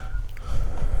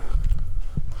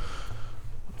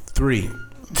3,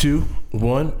 2,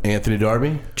 1. Anthony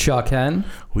Darby. Chuck Hen.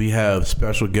 We have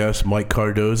special guest Mike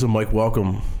Cardozo. Mike,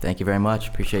 welcome. Thank you very much.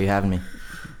 Appreciate you having me.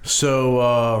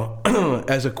 So,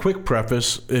 as a quick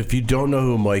preface, if you don't know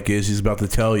who Mike is, he's about to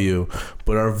tell you.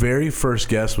 But our very first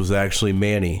guest was actually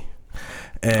Manny.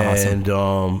 And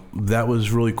awesome. That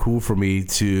was really cool for me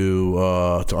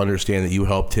to understand that you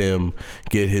helped him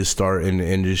get his start in the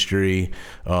industry.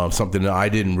 Something that I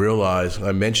didn't realize.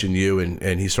 I mentioned you,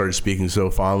 and he started speaking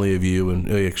so fondly of you, and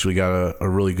he actually got a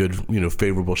really good,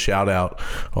 favorable shout out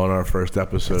on our first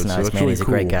episode. That's nice, so that's man. really He's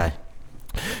cool. a great guy.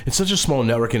 It's such a small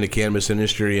network in the cannabis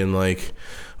industry, and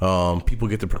people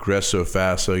get to progress so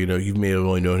fast. So you may have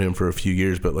only known him for a few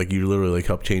years, but you literally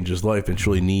helped change his life. It's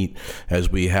really neat as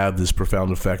we have this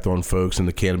profound effect on folks, and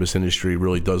the cannabis industry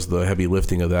really does the heavy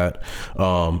lifting of that.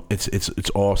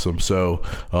 It's awesome. So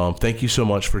thank you so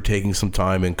much for taking some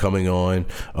time and coming on.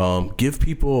 Give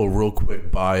people a real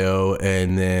quick bio,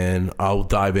 and then I'll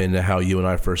dive into how you and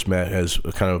I first met as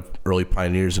kind of early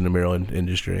pioneers in the Maryland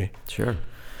industry. Sure.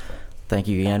 Thank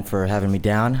you again for having me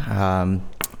down.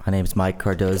 My name is Mike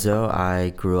Cardozo.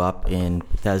 I grew up in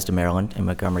Bethesda, Maryland, in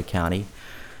Montgomery County.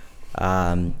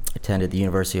 Attended the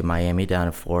University of Miami down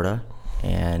in Florida,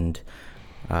 and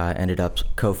ended up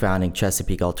co-founding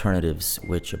Chesapeake Alternatives,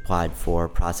 which applied for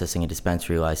processing and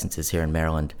dispensary licenses here in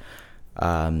Maryland.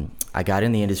 I got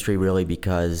in the industry really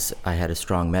because I had a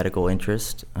strong medical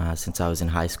interest. Since I was in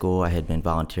high school, I had been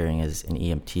volunteering as an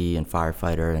EMT and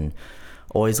firefighter, and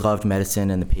always loved medicine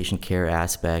and the patient care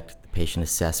aspect, the patient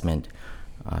assessment,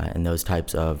 and those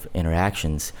types of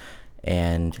interactions.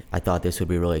 And I thought this would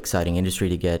be a really exciting industry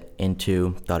to get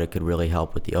into, thought it could really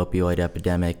help with the opioid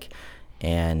epidemic.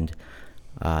 And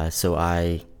so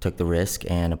I took the risk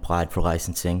and applied for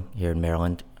licensing here in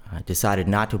Maryland. I decided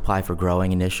not to apply for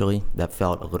growing initially. That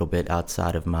felt a little bit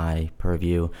outside of my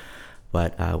purview,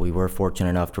 but we were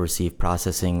fortunate enough to receive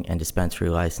processing and dispensary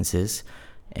licenses.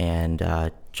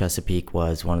 And Chesapeake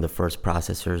was one of the first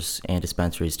processors and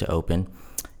dispensaries to open,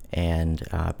 and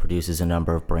produces a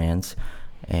number of brands.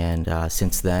 And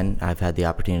since then, I've had the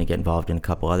opportunity to get involved in a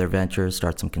couple other ventures,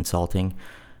 start some consulting,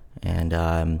 and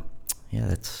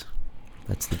that's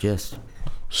the gist.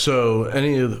 So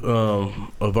any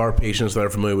of our patients that are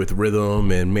familiar with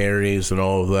Rhythm and Mary's and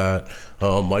all of that,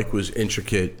 Mike was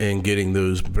intricate in getting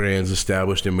those brands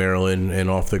established in Maryland and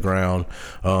off the ground.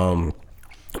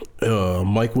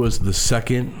 Mike was the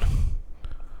second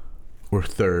or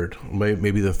third,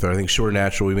 maybe the third. I think Shore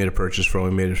Natural we made a purchase from. We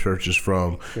made a purchase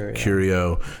from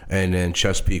Curio, and then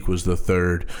Chesapeake was the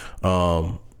third.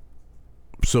 So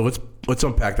let's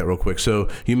unpack that real quick. So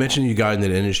you mentioned you got into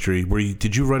the industry.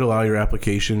 Did you write a lot of your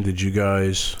application? Did you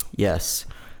guys? Yes.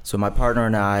 So my partner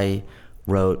and I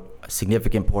wrote a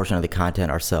significant portion of the content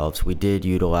ourselves. We did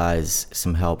utilize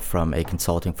some help from a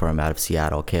consulting firm out of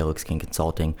Seattle, Calyx King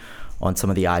Consulting, on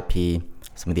some of the IP,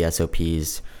 some of the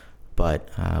SOPs, but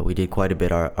we did quite a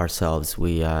bit ourselves.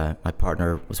 My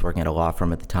partner was working at a law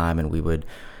firm at the time, and we would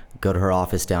go to her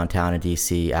office downtown in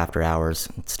DC after hours,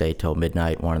 and stay till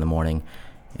midnight, 1 a.m,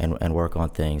 and work on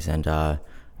things. And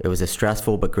it was a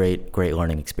stressful but great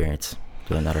learning experience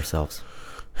doing that ourselves.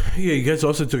 Yeah, you guys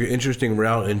also took an interesting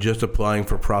route in just applying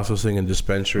for processing and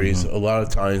dispensaries. Mm-hmm. A lot of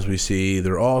times we see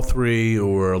either all three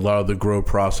or a lot of the grow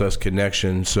process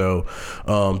connection. So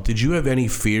did you have any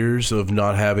fears of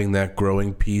not having that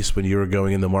growing piece when you were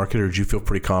going in the market, or did you feel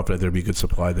pretty confident there'd be good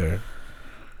supply there?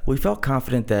 We felt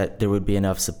confident that there would be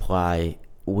enough supply.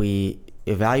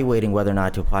 Evaluating whether or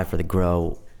not to apply for the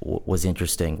grow was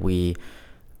interesting. We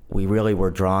really were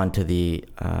drawn to the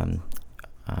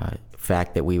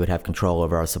fact that we would have control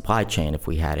over our supply chain if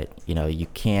we had it. You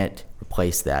can't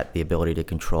replace that, the ability to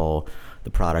control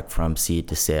the product from seed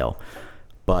to sale.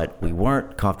 But we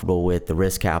weren't comfortable with the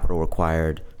risk capital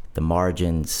required, the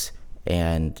margins,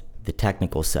 and the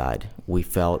technical side. We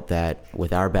felt that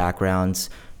with our backgrounds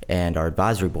and our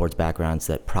advisory board's backgrounds,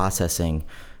 that processing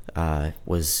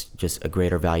was just a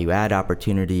greater value add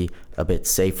opportunity, a bit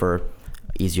safer,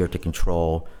 easier to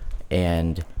control.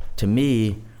 And to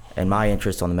me, and my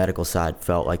interest on the medical side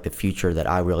felt like the future that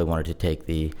I really wanted to take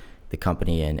the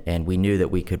company in. And we knew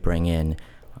that we could bring in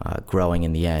growing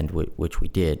in the end, which we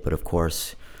did. But of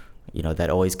course, that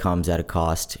always comes at a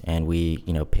cost, and we,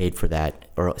 paid for that,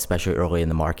 or especially early in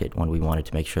the market when we wanted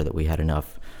to make sure that we had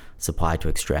enough supply to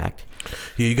extract.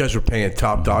 Yeah, you guys were paying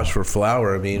top dollars for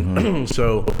flower. I mean, mm-hmm.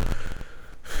 So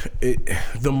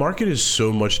the market is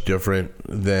so much different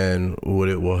than what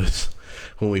it was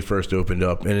when we first opened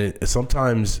up, and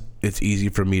sometimes it's easy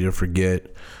for me to forget,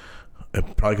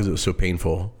 probably because it was so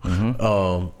painful.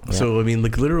 Mm-hmm. So I mean,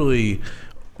 literally,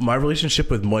 my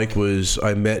relationship with Mike was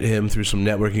I met him through some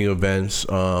networking events.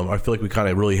 I feel like we kind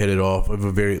of really hit it off.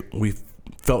 We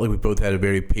felt like we both had a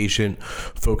very patient,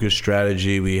 focused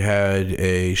strategy. We had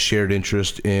a shared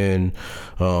interest in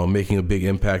making a big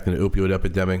impact in the opioid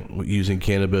epidemic using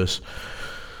cannabis.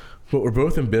 But we're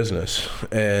both in business,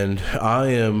 and I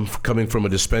am coming from a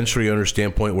dispensary owner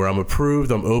standpoint where I'm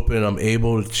approved, I'm open, I'm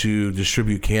able to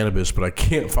distribute cannabis, but I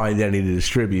can't find any to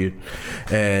distribute.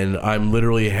 And I'm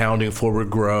literally hounding Forward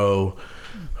Grow,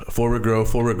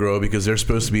 because they're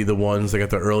supposed to be the ones that got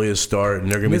the earliest start, and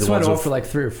they're going to be the ones. This went on for like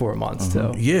 3 or 4 months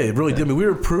too. Yeah, it really did. I mean, we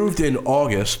were approved in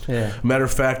August. Yeah. Matter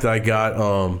of fact, I got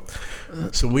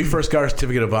so when we first got our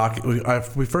certificate of occupancy.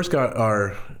 We first got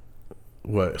our.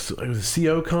 What it was a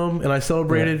CO come and I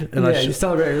celebrated you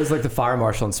celebrated. It was like the fire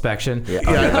marshal inspection.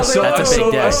 I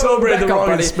celebrated the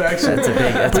wrong inspection.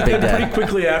 That's a big day. Pretty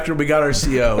quickly after we got our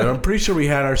CO, and I'm pretty sure we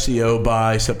had our CO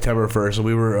by September 1st, and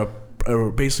we were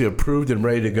basically approved and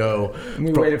ready to go.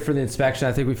 We waited for the inspection.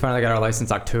 I think we finally got our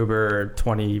license October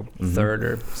 23rd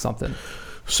or something.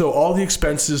 So all the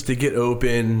expenses to get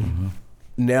open,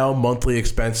 now monthly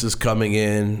expenses coming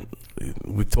in.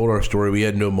 We told our story. We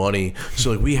had no money,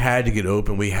 so like we had to get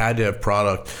open. We had to have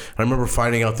product. I remember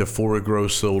finding out that Forward Grow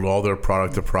sold all their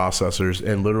product to processors,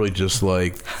 and literally just I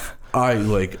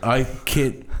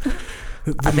can't.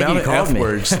 The amount of F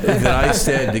words that I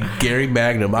said to Gary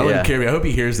Magnum. I don't even care. I hope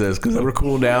he hears this because we're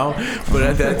cool now. But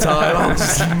at that time, I was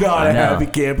just not a happy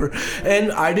camper,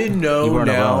 and I didn't know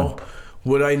now. Alone.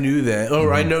 What I knew then,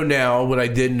 or I know now what I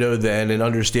didn't know then, and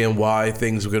understand why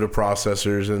things go to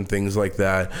processors and things like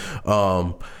that.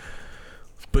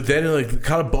 But then, like,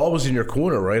 kind of ball was in your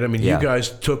corner, right? I mean, you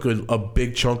guys took a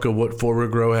big chunk of what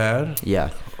Forward Grow had. Yeah,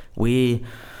 it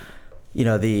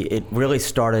really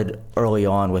started early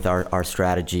on with our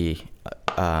strategy,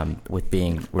 with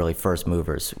being really first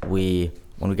movers. When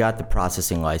we got the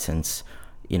processing license,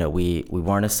 we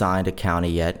weren't assigned a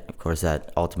county yet. Of course,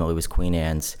 that ultimately was Queen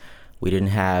Anne's. We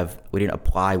didn't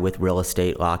apply with real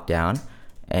estate lockdown,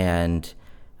 and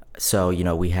so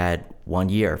we had 1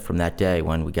 year from that day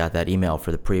when we got that email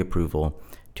for the pre-approval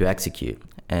to execute.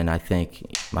 And I think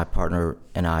my partner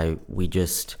and I,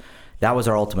 that was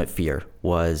our ultimate fear,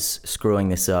 was screwing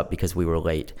this up because we were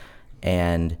late.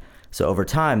 And so over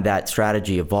time, that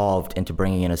strategy evolved into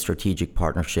bringing in a strategic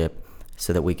partnership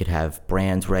so that we could have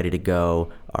brands ready to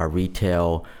go, our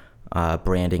retail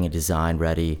branding and design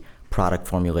ready, product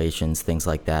formulations, things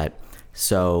like that.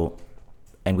 So,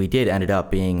 and we ended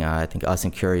up being, I think us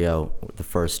and Curio, the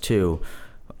first two,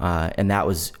 and that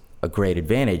was a great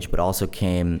advantage, but also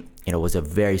was a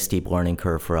very steep learning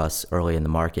curve for us early in the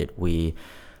market.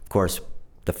 Of course,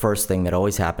 the first thing that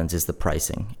always happens is the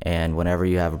pricing. And whenever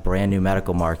you have a brand new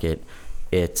medical market,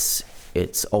 it's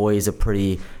always a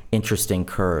pretty interesting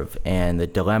curve. And the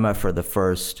dilemma for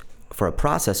a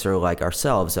processor like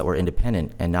ourselves that were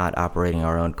independent and not operating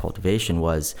our own cultivation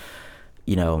was,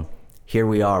 here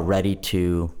we are ready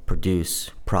to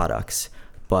produce products,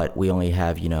 but we only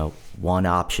have, one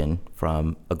option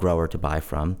from a grower to buy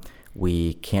from.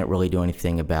 We can't really do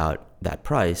anything about that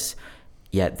price,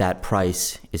 yet that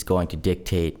price is going to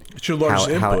dictate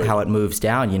how it moves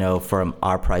down, from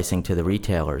our pricing to the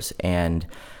retailers. And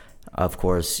of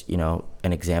course,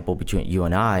 an example between you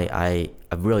and I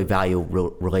really value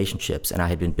relationships, and I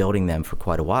had been building them for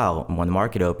quite a while. And when the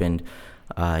market opened,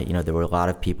 there were a lot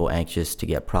of people anxious to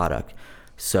get product.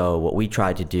 So what we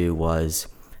tried to do was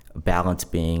balance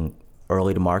being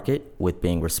early to market with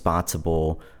being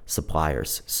responsible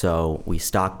suppliers. So we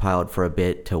stockpiled for a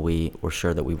bit till we were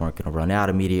sure that we weren't going to run out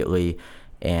immediately,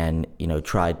 and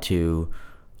tried to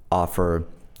offer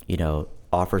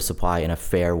supply in a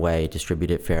fair way,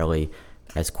 distribute it fairly,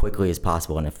 as quickly as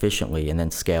possible and efficiently, and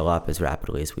then scale up as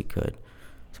rapidly as we could.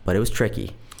 But it was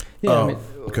tricky. Yeah,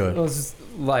 it was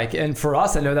and for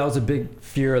us, I know that was a big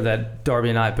fear that Darby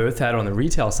and I both had on the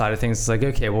retail side of things. It's like,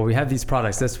 okay, well, we have these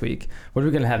products this week. What are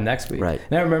we going to have next week? Right.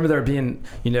 And I remember there being,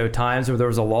 times where there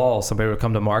was a lull. Somebody would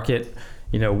come to market,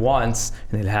 once,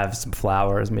 and they'd have some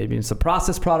flowers, maybe some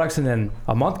processed products, and then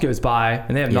a month goes by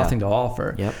and they have nothing to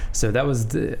offer. Yep. So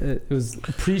it was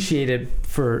appreciated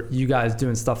for you guys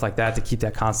doing stuff like that to keep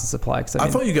that constant supply.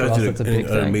 I thought you guys did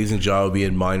an amazing job of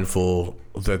being mindful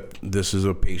that this is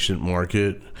a patient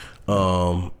market,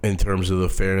 in terms of the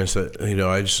fairness that,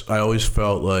 I always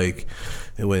felt like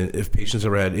if patients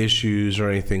ever had issues or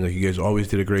anything, like you guys always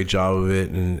did a great job of it.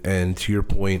 And to your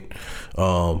point,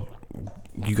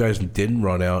 you guys didn't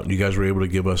run out. You guys were able to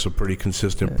give us a pretty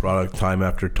consistent product time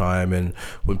after time. And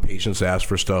when patients asked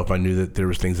for stuff, I knew that there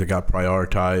was things that got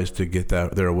prioritized to get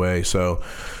that their way. So,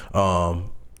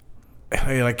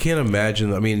 I can't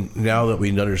imagine. I mean, now that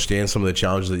we understand some of the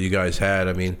challenges that you guys had,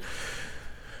 I mean,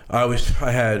 I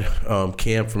had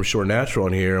Cam from Shore Natural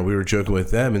on here, and we were joking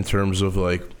with them in terms of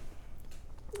like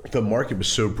the market was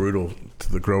so brutal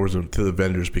to the growers and to the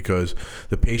vendors because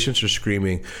the patients are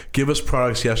screaming, "Give us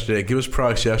products yesterday! Give us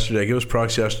products yesterday! Give us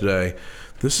products yesterday!"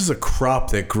 This is a crop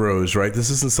that grows, right?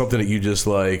 This isn't something that you just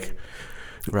like.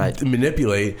 Right.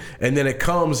 Manipulate, and then it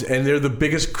comes and they're the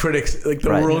biggest critics like the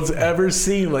world's ever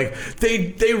seen. Like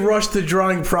they rushed the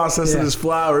drying process of this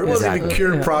flower. It wasn't even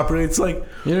cured properly. It's like,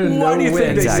 why do you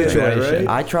think they did that, right?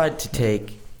 I tried to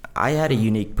I had a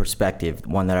unique perspective,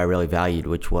 one that I really valued,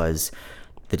 which was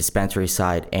the dispensary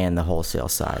side and the wholesale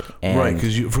side. And right,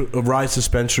 because Rise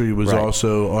Dispensary was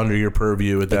also under your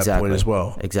purview at that point as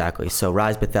well. Exactly. So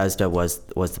Rise Bethesda was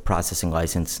the processing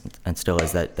license, and still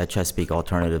is, that Chesapeake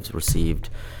Alternatives received.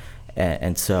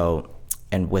 And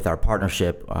with our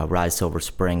partnership, Rise Silver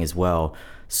Spring as well.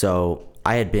 So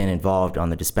I had been involved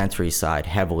on the dispensary side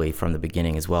heavily from the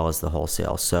beginning, as well as the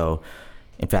wholesale. So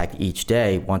in fact, each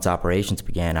day, once operations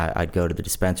began, I'd go to the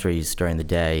dispensaries during the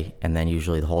day, and then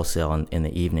usually the wholesale in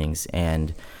the evenings.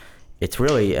 And it's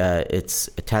really it's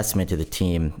a testament to the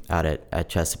team out at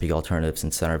Chesapeake Alternatives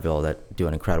in Centerville that do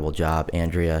an incredible job.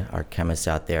 Andrea, our chemist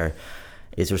out there,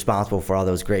 is responsible for all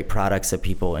those great products that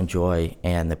people enjoy,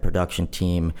 and the production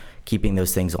team keeping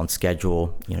those things on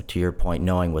schedule. You know, to your point,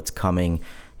 knowing what's coming,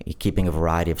 keeping a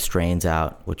variety of strains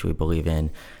out, which we believe in.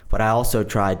 But I also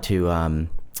tried to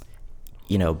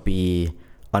be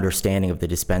understanding of the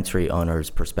dispensary owners'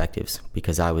 perspectives,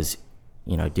 because I was,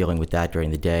 dealing with that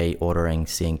during the day, ordering,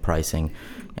 seeing pricing.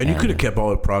 And you could have kept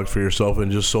all the products for yourself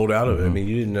and just sold out of it. I mean,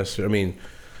 you didn't necessarily,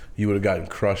 you would have gotten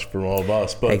crushed from all of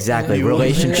us. But exactly,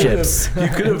 relationships. You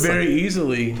could have very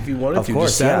easily, if you wanted to,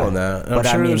 just sat on that. And I'm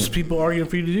sure there's people arguing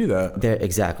for you to do that.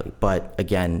 Exactly. But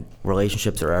again,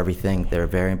 relationships are everything. They're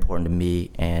very important to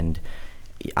me. And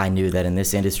I knew that in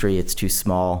this industry, it's too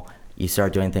small. You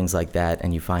start doing things like that,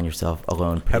 and you find yourself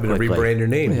alone pretty quickly. Having to rebrand your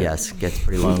name. Yes, gets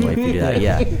pretty lonely if you do that.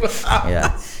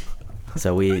 Yeah.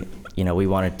 So we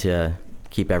wanted to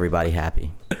keep everybody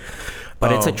happy,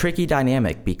 but it's a tricky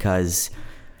dynamic because,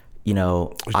 I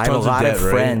have a lot of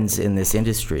friends in this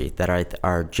industry that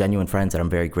are genuine friends that I'm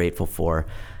very grateful for,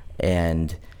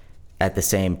 and at the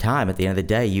same time, at the end of the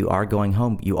day, you are going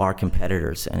home. You are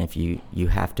competitors, and if you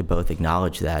have to both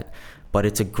acknowledge that. But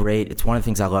it's one of the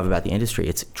things I love about the industry.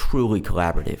 It's truly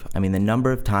collaborative. I mean, the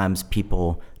number of times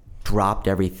people dropped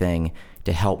everything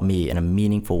to help me in a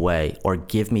meaningful way or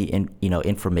give me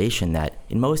information that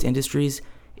in most industries,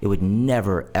 it would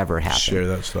never, ever happen. Share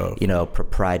that stuff.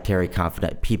 Proprietary,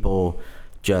 confident. People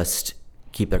just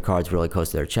keep their cards really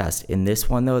close to their chest. In this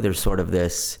one, though, there's sort of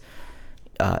this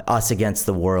us against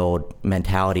the world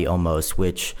mentality almost,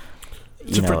 which...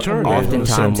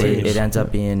 oftentimes it ends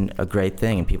up being a great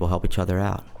thing, and people help each other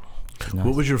out. Nice.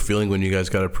 What was your feeling when you guys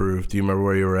got approved? Do you remember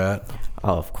where you were at?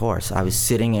 Oh, of course. I was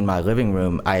sitting in my living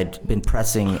room. I had been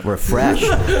pressing refresh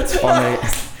on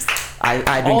the...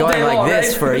 I'd been going like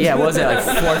this for, what was it, like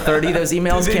 4:30 those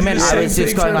emails came in? I was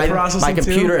just going, my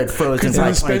computer had frozen by 20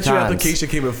 times. The dispensary application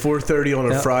came at 4:30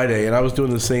 on a Friday, and I was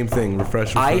doing the same thing,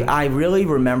 refresh. I really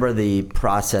remember the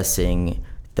processing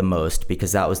the most,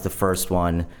 because that was the first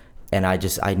one. And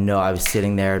I know I was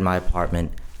sitting there in my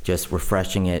apartment just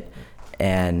refreshing it,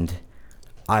 and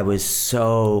I was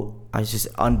just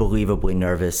unbelievably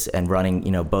nervous and running,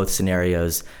 both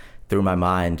scenarios through my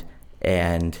mind.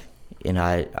 And,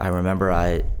 I remember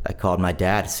I called my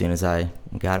dad as soon as I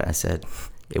got it. I said,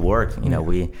 it worked,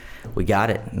 we got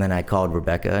it. And then I called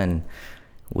Rebecca, and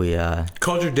we...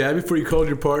 Called your dad before you called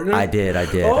your partner? I did.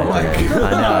 Oh my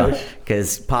God. I know,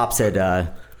 because Pops had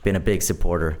been a big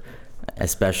supporter,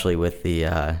 especially with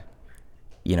the,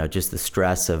 just the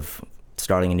stress of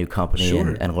starting a new company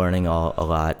and learning a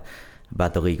lot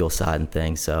about the legal side and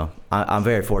things. So I'm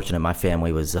very fortunate. My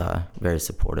family was very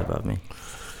supportive of me.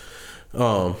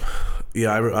 I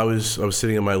was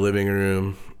sitting in my living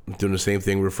room doing the same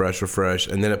thing, refresh,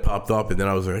 and then it popped up, and then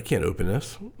I was like, I can't open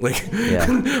this.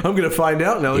 I'm gonna find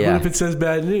out now. What if it says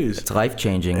bad news? It's life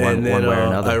changing one way or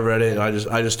another. I read it, and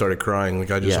I just started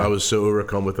crying. I was so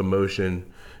overcome with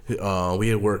emotion. We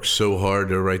had worked so hard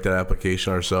to write that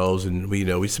application ourselves, and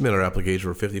we submitted our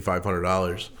application for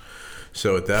 $5,500.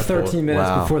 So at that 13 minutes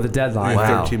before the deadline.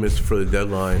 13 minutes before the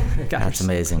deadline. That's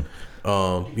amazing.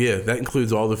 That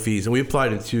includes all the fees, and we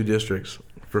applied in 2 districts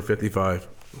for 55.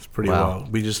 It's pretty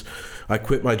wild. I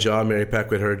quit my job. Mary Pat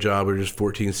quit her job. We were just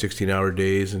 14, 16-hour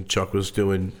days, and Chuck was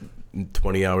doing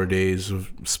 20-hour days of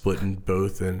splitting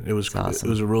both, and it was awesome. It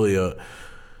was a really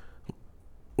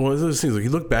Well, it's those things, like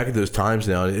you look back at those times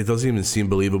now, it doesn't even seem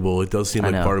believable. It does seem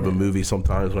like part of a movie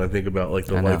sometimes when I think about like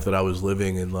the life that I was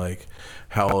living and like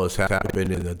how all this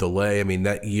happened and the delay. I mean,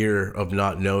 that year of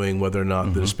not knowing whether or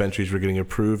not the dispensaries were getting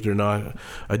approved or not,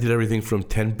 I did everything from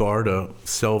 10 bar to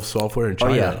sell software in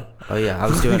China. Oh yeah.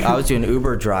 I was doing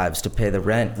Uber drives to pay the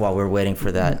rent while we were waiting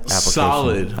for that application.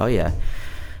 Solid. Oh yeah.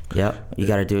 Yep, you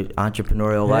got to do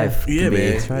entrepreneurial life. Yeah,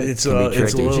 man. It's a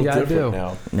little different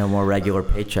now. No more regular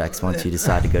paychecks once you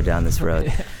decide to go down this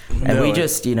road. And we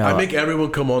just, I make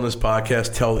everyone come on this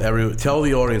podcast. Tell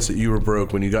the audience that you were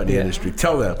broke when you got in the industry.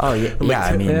 Tell them. Oh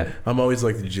yeah, I'm always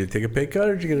like, did you take a pay cut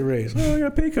or did you get a raise? Oh, I got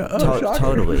a pay cut. Oh,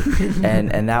 totally.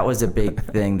 And that was a big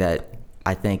thing that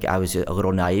I think I was a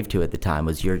little naive to at the time.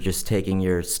 Was you're just taking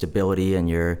your stability and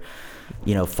your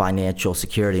financial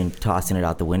security and tossing it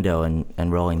out the window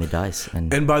and rolling the dice.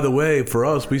 And by the way, for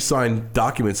us, we signed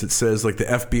documents that says like the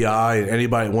FBI and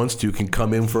anybody that wants to can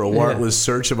come in for a warrantless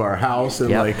search of our house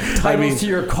and like titles to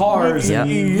your cars and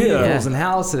vehicles and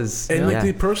houses. And like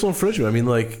the personal infringement. I mean,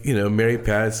 like, Mary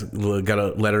Pat's got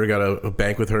a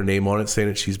bank with her name on it saying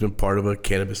that she's been part of a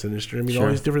cannabis industry. I mean, all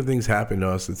these different things happen to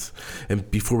us. And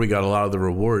before we got a lot of the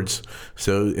rewards.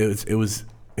 So it was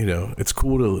it's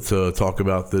cool to talk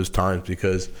about those times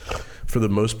because for the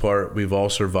most part, we've all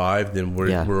survived and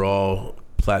we're all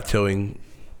plateauing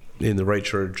in the right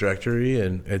trajectory,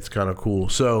 and it's kind of cool.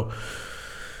 So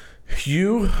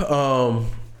you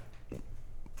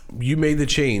made the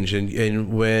change,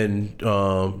 and when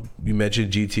you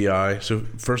mentioned GTI, so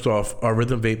first off, are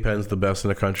Rhythm Vape Pens the best in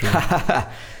the country?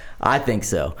 I think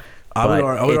so. I would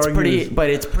argue but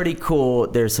it's pretty cool.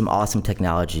 There's some awesome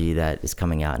technology that is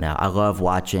coming out now. I love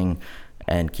watching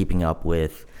and keeping up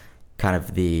with kind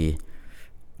of the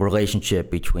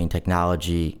relationship between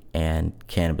technology and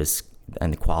cannabis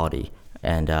and the quality.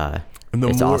 And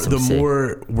it's awesome to see.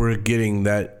 More we're getting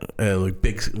that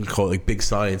big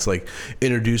science like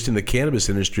introduced in the cannabis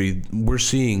industry, we're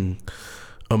seeing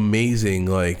amazing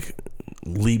like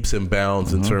leaps and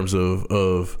bounds in terms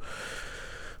of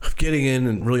getting in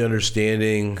and really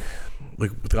understanding,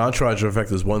 like the entourage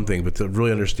effect is one thing, but to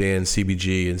really understand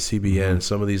CBG and CBN,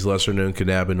 some of these lesser known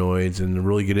cannabinoids, and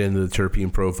really get into the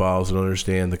terpene profiles and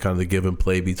understand the kind of the give and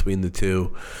play between the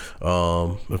two.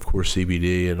 Of course,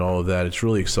 CBD and all of that. It's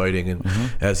really exciting.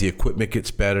 And as the equipment gets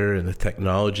better and the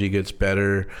technology gets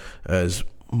better, as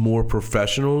more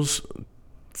professionals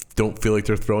don't feel like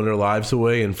they're throwing their lives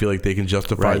away and feel like they can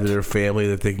justify to their family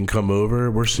that they can come over,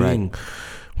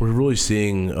 we're really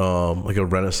seeing like a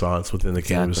renaissance within the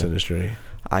cannabis industry.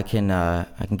 I can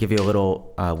give you a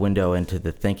little window into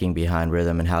the thinking behind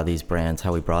Rhythm and how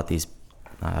we brought these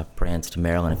brands to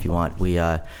Maryland. If you want, we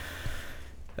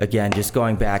again, just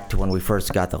going back to when we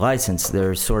first got the license,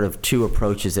 there's sort of two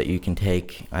approaches that you can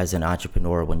take as an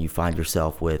entrepreneur when you find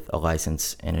yourself with a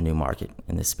license in a new market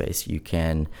in this space. You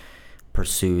can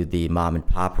pursue the mom and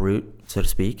pop route, so to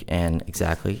speak, and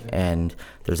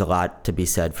there's a lot to be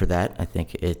said for that. I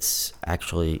think it's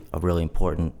actually a really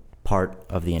important part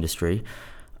of the industry.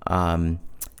 And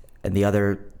the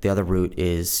other route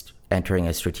is entering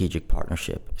a strategic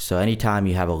partnership. So anytime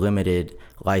you have a limited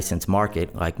license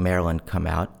market like Maryland come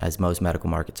out, as most medical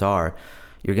markets are,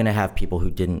 you're going to have people who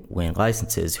didn't win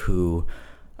licenses who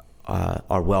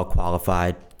are well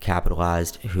qualified,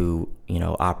 capitalized, who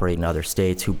operate in other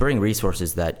states, who bring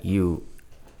resources that you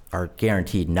are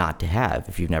guaranteed not to have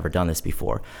if you've never done this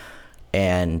before.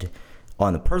 And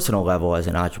on the personal level, as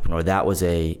an entrepreneur, that was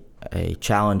a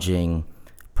challenging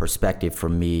perspective for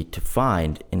me to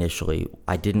find initially.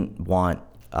 I didn't want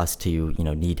us to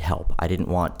need help. I didn't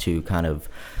want to kind of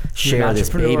share this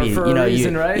baby.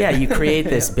 You create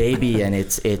this baby and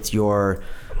it's your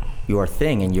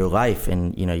thing and your life,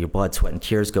 and your blood, sweat, and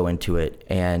tears go into it.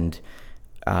 And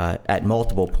at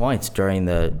multiple points during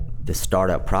the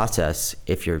startup process,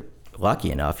 if you're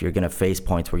lucky enough, you're going to face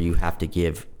points where you have to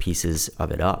give pieces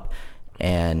of it up.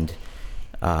 And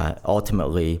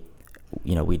ultimately,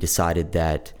 we decided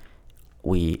that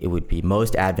it would be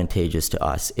most advantageous to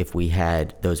us if we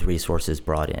had those resources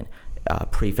brought in,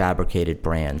 prefabricated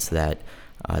brands that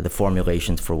the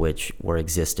formulations for which were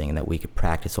existing and that we could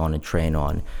practice on and train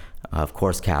on. Of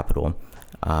course, capital.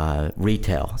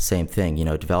 Retail, same thing.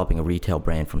 Developing a retail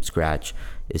brand from scratch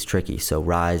is tricky. So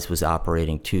Rise was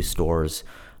operating 2 stores,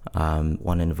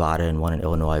 one in Nevada and one in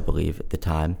Illinois, I believe, at the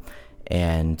time.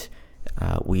 And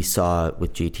we saw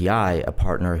with GTI a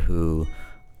partner who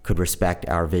could respect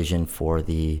our vision for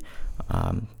the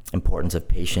importance of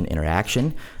patient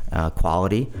interaction,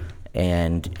 quality,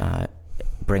 and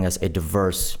bring us a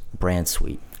diverse brand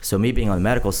suite. So me being on the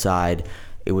medical side,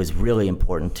 it was really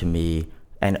important to me,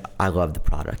 and I love the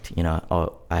product,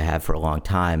 I have for a long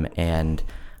time, and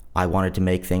I wanted to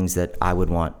make things that I would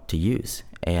want to use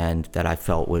and that I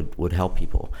felt would help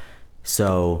people.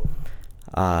 So,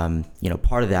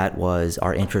 part of that was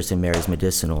our interest in Mary's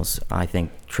Medicinals. I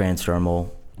think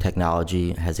transdermal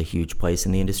technology has a huge place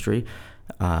in the industry.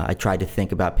 I tried to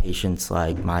think about patients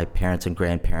like my parents and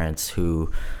grandparents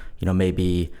who,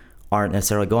 maybe aren't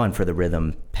necessarily going for the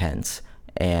rhythm pens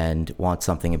and want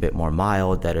something a bit more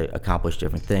mild that accomplish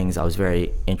different things. I was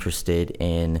very interested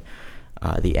in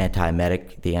the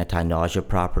antiemetic, the anti-nausea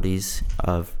properties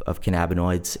of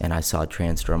cannabinoids, and I saw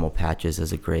transdermal patches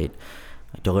as a great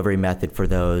delivery method for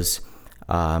those.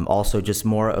 Also, just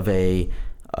more of a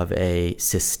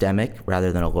systemic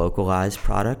rather than a localized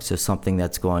product, so something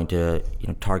that's going to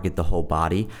target the whole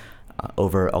body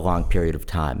over a long period of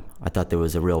time. I thought there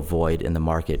was a real void in the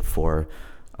market for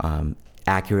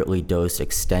accurately dosed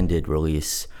extended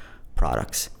release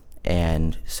products.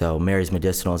 And so Mary's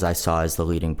Medicinals I saw as the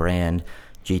leading brand.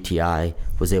 GTI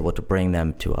was able to bring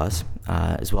them to us,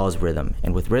 as well as Rhythm.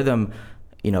 And with Rhythm,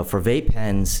 for vape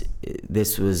pens,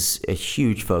 this was a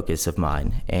huge focus of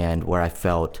mine, and where I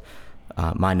felt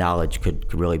my knowledge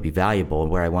could really be valuable,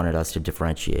 and where I wanted us to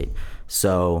differentiate.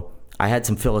 So I had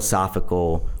some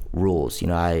philosophical rules.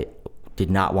 I did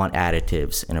not want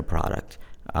additives in a product.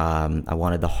 I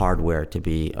wanted the hardware to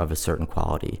be of a certain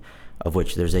quality, of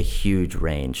which there's a huge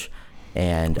range.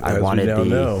 And I wanted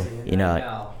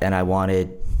and I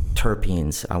wanted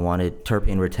terpenes. I wanted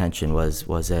terpene retention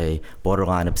was a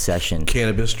borderline obsession.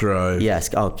 Cannabis derived. Yes.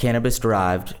 Oh, cannabis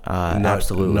derived.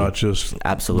 Absolutely. Not just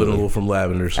absolutely little from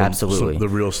lavender. Absolutely. The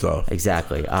real stuff.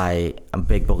 Exactly. I'm a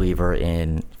big believer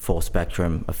in full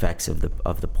spectrum effects of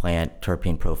the plant,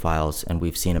 terpene profiles, and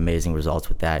we've seen amazing results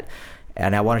with that.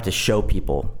 And I wanted to show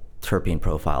people terpene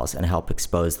profiles and help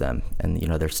expose them. And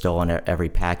they're still on every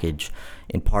package,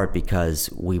 in part because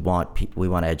we want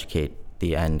to educate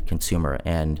the end consumer.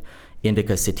 And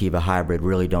indica sativa hybrid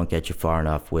really don't get you far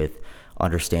enough with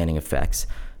understanding effects.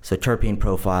 So terpene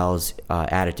profiles,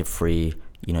 additive free,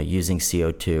 using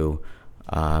CO2,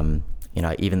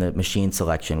 even the machine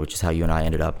selection, which is how you and I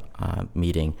ended up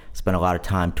meeting. Spent a lot of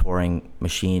time touring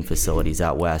machine facilities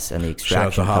out west and the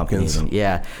extraction companies.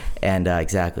 And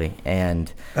exactly.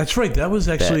 And that's right. That was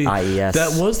actually IES,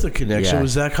 that was the connection.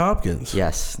 Was Zach Hopkins?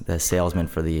 Yes, the salesman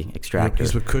for the extractor.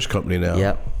 He's with Kush Company now.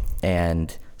 Yep.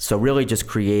 And so really just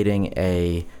creating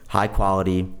a high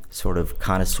quality sort of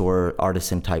connoisseur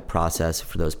artisan type process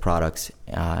for those products,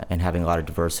 and having a lot of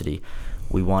diversity.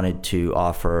 We wanted to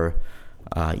offer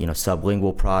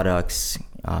sublingual products,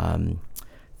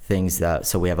 things that,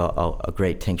 so we have a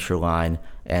great tincture line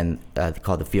and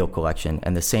called the Field Collection,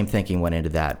 and the same thinking went into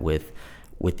that with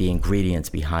the ingredients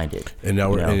behind it. And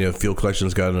now Field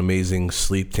Collection's got an amazing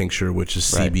sleep tincture, which is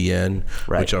CBN,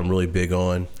 which I'm really big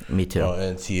on. Me too.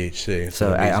 And THC.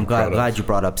 So I'm glad you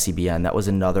brought up CBN. That was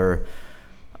another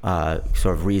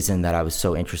sort of reason that I was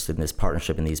so interested in this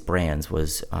partnership and these brands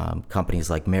was companies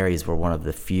like Mary's were one of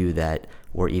the few that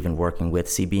were even working with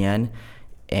CBN,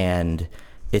 and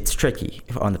it's tricky.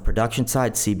 On the production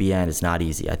side, CBN is not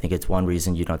easy. I think it's one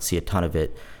reason you don't see a ton of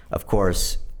it. Of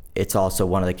course, it's also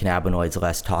one of the cannabinoids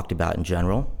less talked about in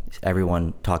general.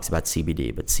 Everyone talks about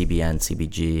CBD, but CBN,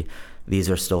 CBG, these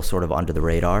are still sort of under the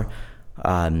radar.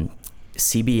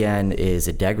 CBN is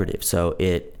a degradative, so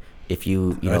if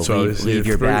you leave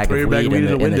your bag of weed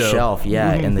in the shelf,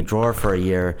 in the drawer for a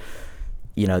year,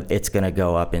 it's going to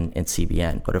go up in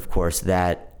CBN. But of course,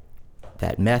 that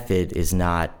method is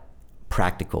not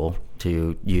practical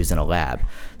to use in a lab.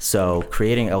 So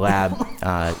creating a lab,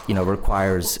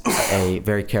 requires a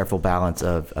very careful balance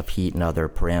of heat and other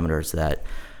parameters that,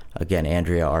 again,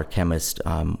 Andrea, our chemist,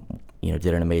 did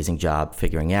an amazing job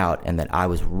figuring out, and that I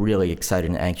was really excited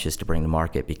and anxious to bring to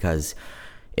market because,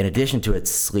 in addition to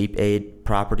its sleep aid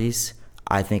properties,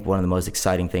 I think one of the most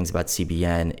exciting things about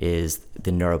CBN is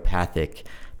the neuropathic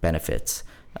benefits.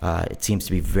 It seems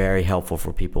to be very helpful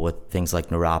for people with things like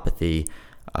neuropathy.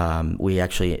 We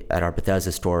actually, at our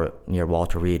Bethesda store near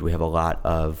Walter Reed, we have a lot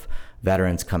of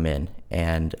veterans come in,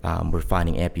 and we're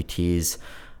finding amputees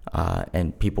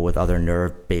and people with other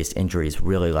nerve-based injuries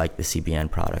really like the CBN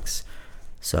products.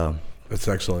 So that's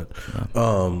excellent.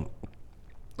 Yeah.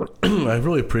 I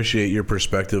really appreciate your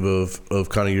perspective of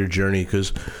kind of your journey,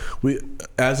 because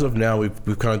as of now,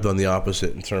 we've kind of done the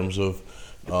opposite in terms of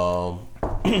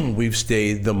we've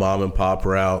stayed the mom and pop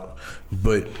route,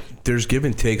 but there's give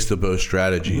and takes to both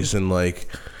strategies. And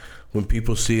like when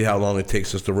people see how long it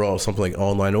takes us to roll something like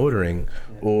online ordering,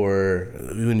 or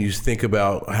when you think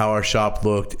about how our shop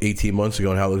looked 18 months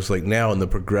ago and how it looks like now, and the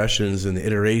progressions and the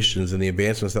iterations and the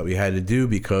advancements that we had to do,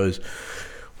 because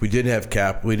we didn't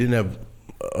have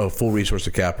a full resource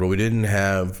of capital. We didn't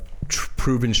have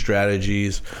proven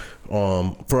strategies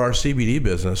for our CBD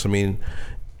business. I mean,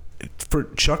 for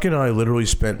Chuck and I literally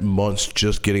spent months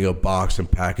just getting a box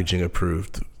and packaging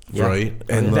approved. Yeah. Right,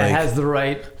 and that has the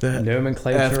right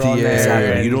nomenclature FDA, on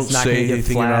there. You don't say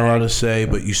anything you're not allowed to say,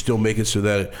 but you still make it so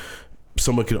that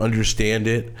someone can understand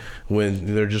it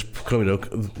when they're just coming to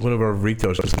one of our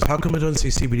retailers. How come it doesn't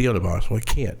say CBD on the box? Well, it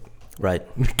can't. Right.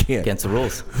 It can't. Against the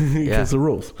rules. Against the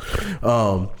rules.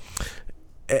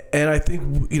 And I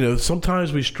think,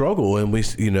 sometimes we struggle, and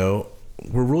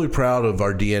we're really proud of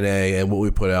our DNA and what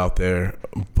we put out there,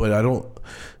 but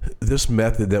this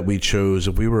method that we chose,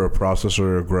 if we were a processor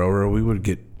or a grower, we would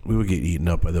get eaten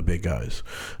up by the big guys.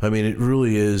 I mean, it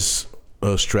really is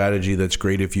a strategy that's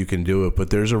great if you can do it, but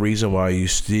there's a reason why you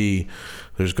see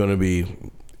there's going to be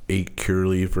 8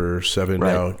 Curaleaf or 7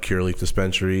 now Curaleaf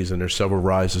dispensaries, and there's several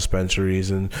Rise dispensaries,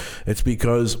 and it's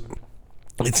because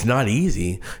it's not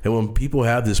easy. And when people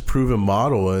have this proven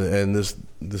model and this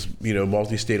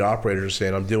multi-state operators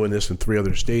saying, I'm doing this in 3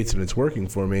 other states and it's working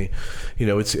for me,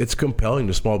 it's compelling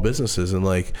to small businesses. And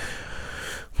like,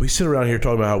 we sit around here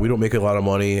talking about how we don't make a lot of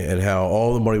money and how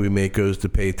all the money we make goes to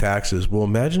pay taxes. Well,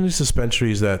 imagine these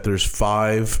dispensaries that there's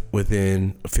 5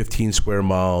 within 15 square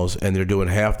miles, and they're doing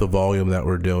half the volume that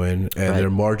we're doing, and their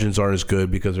margins aren't as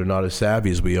good because they're not as savvy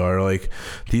as we are. Like,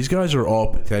 these guys are all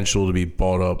potential to be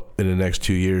bought up in the next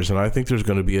 2 years, and I think there's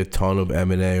going to be a ton of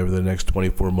M&A over the next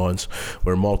 24 months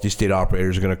where multi-state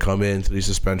operators are going to come into these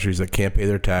dispensaries that can't pay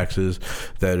their taxes,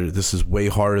 that this is way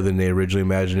harder than they originally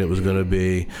imagined it was going to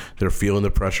be. They're feeling the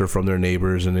pressure from their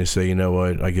neighbors, and they say, you know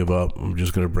what, I give up. I'm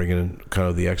just going to bring in kind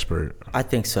of the expert. I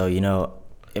think so.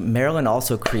 Maryland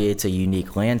also creates a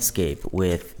unique landscape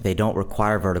they don't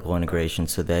require vertical integration,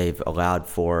 so they've allowed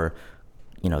for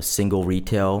single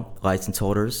retail license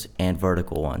holders and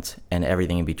vertical ones and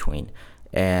everything in between,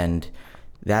 and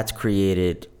that's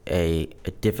created a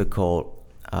difficult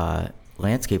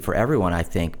landscape for everyone, I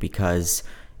think, because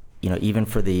even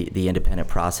for the independent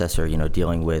processor,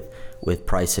 dealing with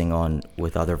pricing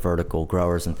with other vertical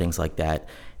growers and things like that.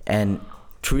 And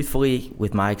truthfully,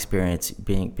 with my experience,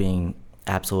 being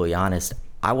absolutely honest,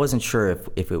 I wasn't sure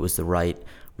if it was the right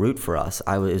route for us.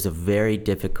 It was a very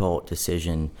difficult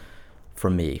decision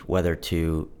for me, whether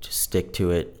to stick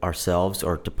to it ourselves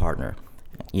or to partner,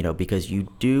 because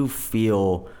you do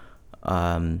feel,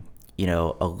 a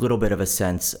little bit of a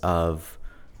sense of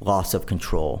loss of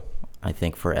control, I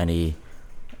think, for any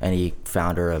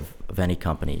founder of any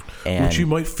company. And which you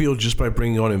might feel just by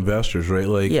bringing on investors, right?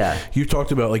 Like, you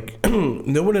talked about, like, I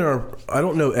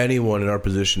don't know anyone in our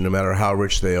position, no matter how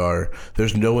rich they are,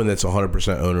 there's no one that's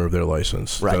 100% owner of their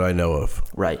license that I know of.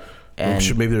 Right. And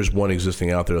maybe there's one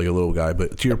existing out there, like a little guy,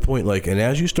 but to your point, like, and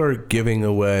as you start giving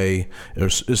away,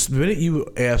 the minute you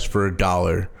ask for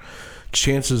 $1,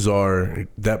 chances are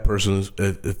that person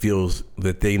feels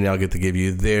that they now get to give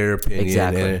you their opinion.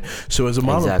 Exactly. And so as a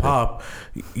mom and pop,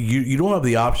 you don't have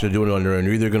the option of doing it on your own.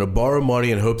 You're either going to borrow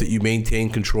money and hope that you maintain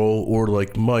control, or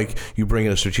like Mike, you bring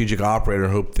in a strategic operator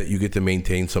and hope that you get to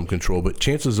maintain some control. But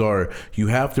chances are you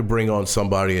have to bring on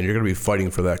somebody, and you're going to be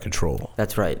fighting for that control.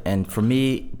 That's right. And for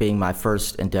me, being my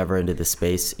first endeavor into this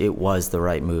space, it was the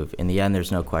right move. In the end,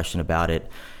 there's no question about it.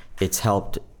 It's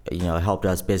helped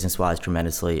us business-wise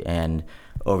tremendously. And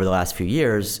over the last few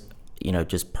years,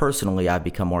 just personally, I've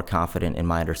become more confident in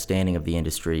my understanding of the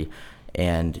industry.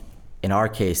 And in our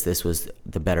case, this was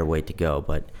the better way to go.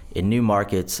 But in new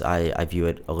markets, I view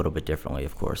it a little bit differently,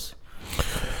 of course.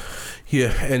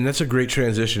 Yeah, and that's a great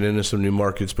transition into some new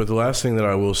markets. But the last thing that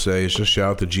I will say is just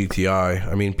shout out to GTI.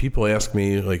 I mean, people ask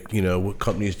me, like, what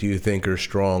companies do you think are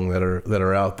strong that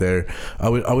are out there? I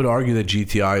would argue that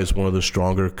GTI is one of the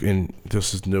stronger, and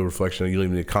this is no reflection, you don't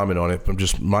even need to comment on it, but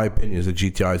just my opinion is that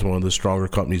GTI is one of the stronger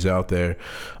companies out there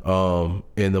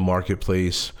in the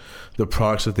marketplace. The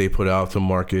products that they put out to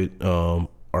market are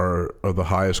the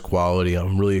highest quality.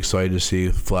 I'm really excited to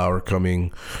see flower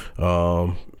coming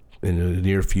in the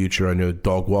near future. I know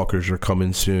dog walkers are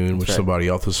coming soon with somebody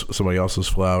else's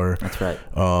flower. That's right.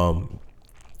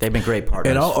 They've been great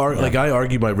partners. And I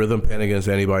argue my rhythm pen against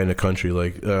anybody in the country.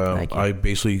 Like, I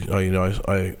basically, I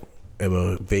am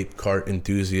a vape cart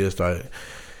enthusiast.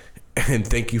 And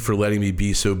thank you for letting me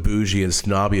be so bougie and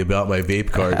snobby about my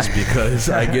vape carts, because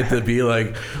I get to be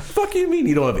like, fuck you mean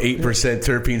you don't have 8%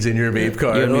 terpenes in your vape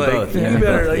cart? You and me both. You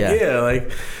better,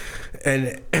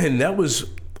 and that was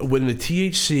when the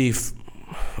THC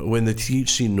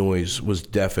noise was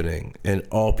deafening and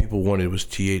all people wanted was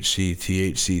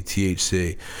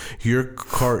THC. Your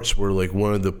carts were like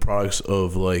one of the products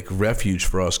of like refuge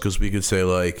for us, because we could say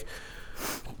like,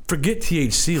 forget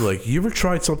THC. Like, you ever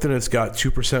tried something that's got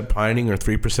 2% pining or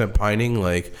 3% pining?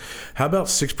 Like, how about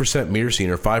 6% myrcene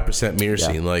or 5%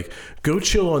 myrcene? Yeah. Like, go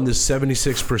chill on this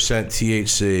 76%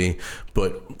 THC,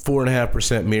 but 4.5%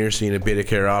 myrcene and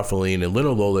beta-caryophyllene and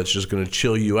linalool that's just going to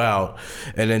chill you out,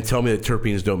 and then tell me that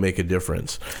terpenes don't make a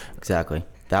difference. Exactly.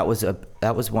 That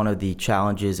was one of the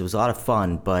challenges. It was a lot of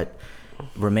fun, but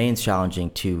remains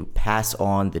challenging to pass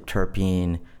on the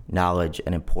terpene knowledge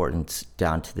and importance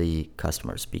down to the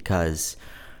customers, because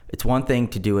it's one thing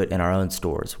to do it in our own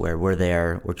stores where we're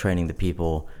there, we're training the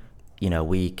people,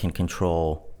 we can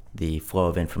control the flow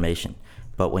of information.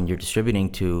 But when you're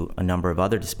distributing to a number of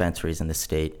other dispensaries in the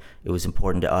state, it was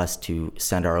important to us to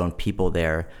send our own people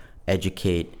there,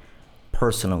 educate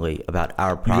personally about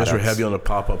our products. You guys were heavy on the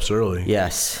pop-ups early.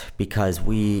 Yes, because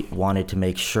we wanted to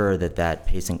make sure that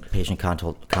patient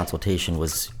consultation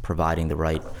was providing the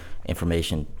right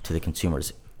information to the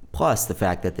consumers. Plus the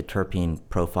fact that the terpene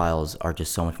profiles are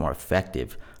just so much more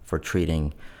effective for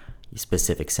treating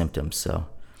specific symptoms. So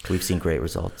we've seen great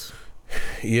results.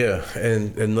 Yeah,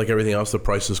 and like everything else, the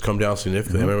prices come down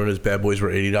significantly. I remember when those bad boys were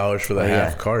 $80 for the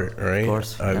half cart, right? Of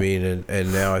course. I mean,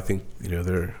 and now I think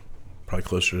they're probably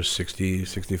closer to 60,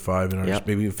 65, and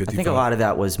maybe even 55. I think a lot of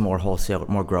that was more wholesale,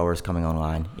 more growers coming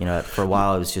online. For a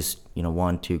while it was just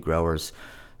 1-2 growers.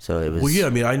 So it was. Well, yeah.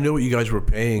 I mean, I know what you guys were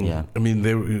paying. Yeah. I mean,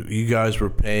 you guys were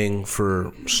paying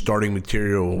for starting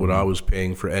material what I was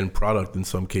paying for end product in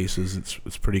some cases.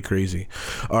 It's pretty crazy.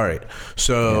 All right,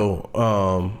 so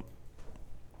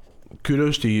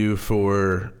kudos to you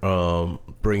for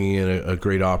bringing in a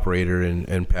great operator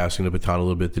and passing the baton a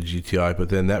little bit to GTI. But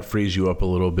then that frees you up a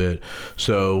little bit.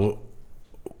 So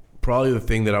probably the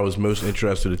thing that I was most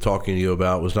interested in talking to you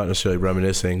about was not necessarily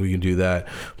reminiscing, we can do that,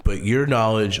 but your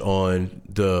knowledge on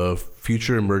the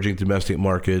future emerging domestic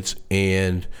markets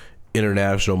and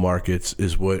international markets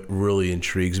is what really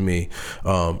intrigues me.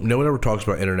 No one ever talks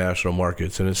about international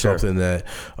markets, and it's something that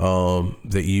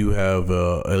that you have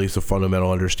at least a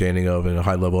fundamental understanding of and a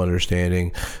high level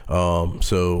understanding.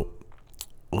 So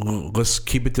let's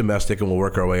keep it domestic and we'll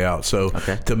work our way out. So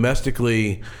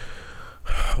domestically,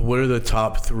 what are the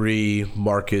top 3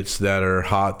 markets that are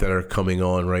hot that are coming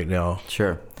on right now?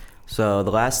 Sure. So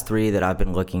the last 3 that I've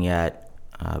been looking at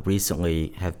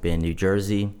recently have been New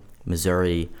Jersey,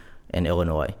 Missouri, and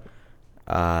Illinois.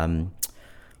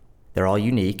 They're all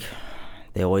unique.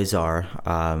 They always are.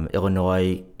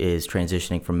 Illinois is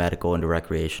transitioning from medical into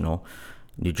recreational.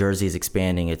 New Jersey is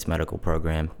expanding its medical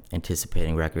program,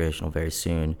 anticipating recreational very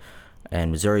soon. And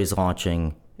Missouri is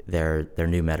launching their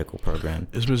new medical program.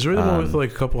 Is Missouri the one with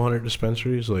like a couple hundred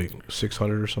dispensaries, like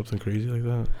 600 or something crazy like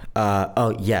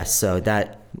that? Yes. So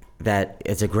that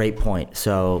is a great point.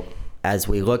 So as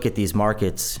we look at these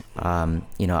markets,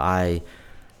 I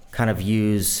kind of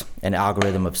use an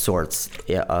algorithm of sorts,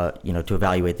 to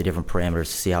evaluate the different parameters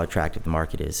to see how attractive the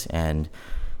market is. And,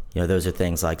 those are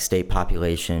things like state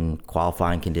population,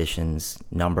 qualifying conditions,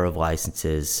 number of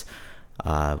licenses,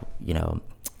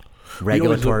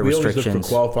 regulatory we restrictions. Always look for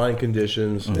qualifying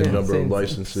conditions and number of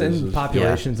licenses. And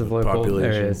populations of local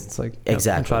areas. It's like,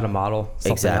 exactly. Try to model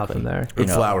something out from there. And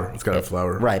flower. It's got a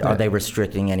flower. Right. Are they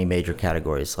restricting any major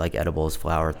categories like edibles,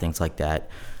 flower, things like that?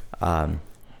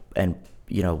 And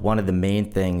one of the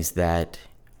main things that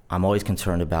I'm always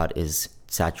concerned about is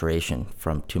saturation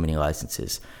from too many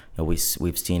licenses.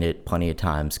 We've seen it plenty of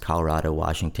times, Colorado,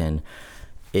 Washington.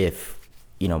 If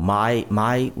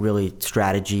my really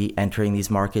strategy entering these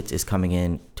markets is coming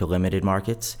in to limited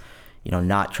markets,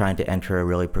 not trying to enter a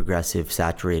really progressive,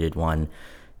 saturated one.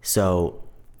 So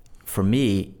for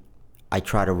me, I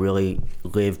try to really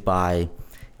live by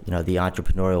the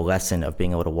entrepreneurial lesson of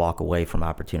being able to walk away from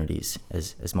opportunities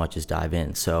as much as dive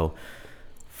in. So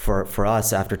for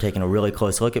us, after taking a really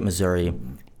close look at Missouri,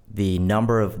 the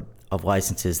number of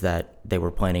licenses that they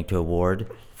were planning to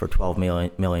award for 12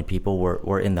 million people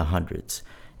were in the hundreds.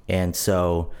 And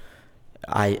so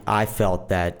I felt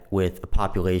that with a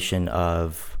population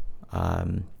of,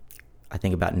 I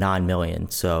think about 9 million,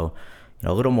 so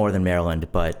a little more than Maryland,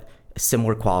 but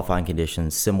similar qualifying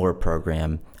conditions, similar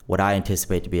program, what I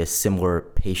anticipate to be a similar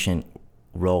patient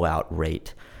rollout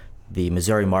rate. The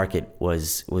Missouri market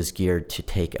was geared to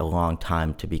take a long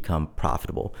time to become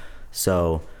profitable.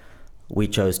 So we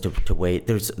chose to wait.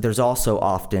 There's also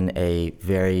often a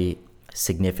very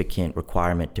significant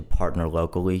requirement to partner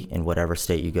locally in whatever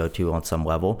state you go to on some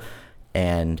level.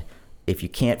 And if you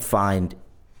can't find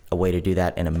a way to do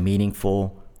that in a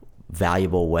meaningful,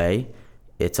 valuable way,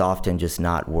 it's often just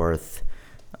not worth,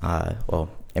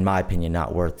 in my opinion,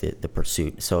 not worth the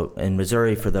pursuit. So in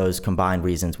Missouri, for those combined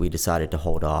reasons, we decided to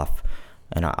hold off.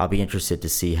 And I'll be interested to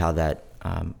see how that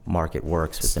market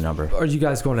works with the number. Are you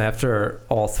guys going after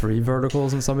all three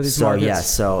verticals in some of these So markets? yeah,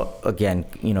 so again,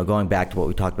 going back to what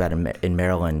we talked about in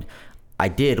Maryland, I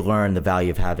did learn the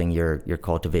value of having your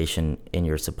cultivation in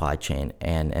your supply chain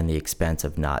and the expense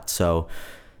of not. So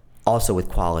also with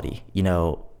quality,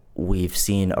 we've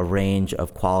seen a range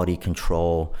of quality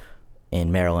control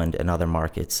in Maryland and other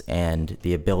markets, and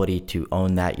the ability to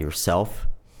own that yourself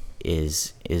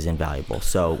is invaluable.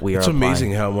 So we are. It's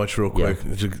amazing how much, real quick,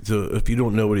 if you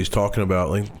don't know what he's talking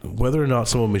about, like whether or not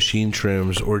someone machine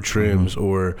trims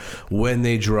or when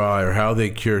they dry or how they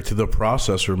cure, to the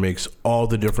processor makes all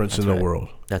the difference in the world.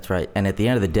 That's right. And at the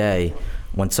end of the day,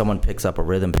 when someone picks up a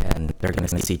Rhythm pen, they're going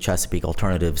to see Chesapeake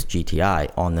Alternatives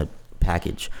GTI on the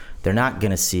package. They're not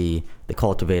going to see the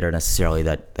cultivator necessarily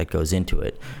that goes into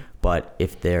it. But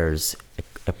if there's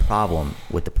a problem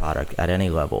with the product at any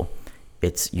level,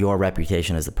 it's your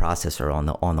reputation as the processor on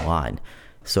the line.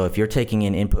 So if you're taking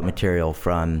in input material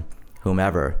from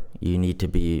whomever, you need to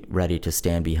be ready to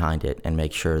stand behind it and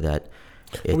make sure that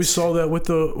it's... We saw that with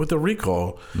the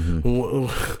recall.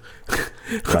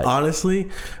 Right.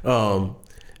 Honestly, to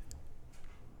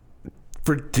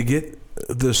get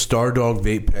the Stardog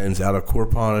vape pens out of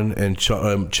Corpon and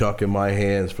Chuck in my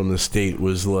hands from the state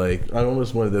was like, I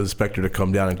almost wanted the inspector to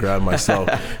come down and grab myself,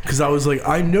 because I was like,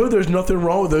 I know there's nothing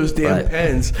wrong with those damn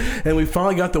pens, and we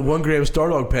finally got the 1 gram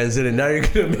Stardog pens in, and now you're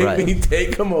gonna make me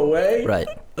take them away, right?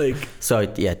 Like, so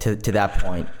yeah, to that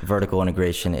point, vertical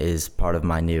integration is part of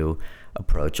my new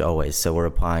approach always. So we're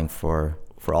applying for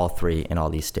all three in all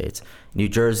these states. New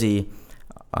Jersey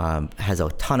has a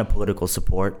ton of political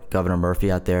support. Governor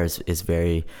Murphy out there is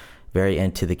very, very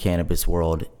into the cannabis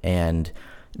world, and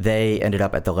they ended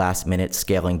up at the last minute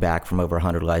scaling back from over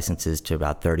 100 licenses to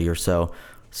about 30 or so.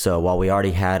 So while we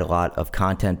already had a lot of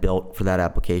content built for that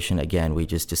application, again, we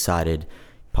just decided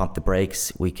pump the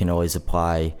brakes. We can always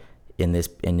apply in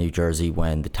New Jersey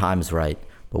when the time is right,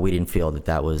 but we didn't feel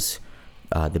that was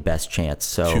the best chance.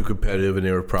 So too competitive, and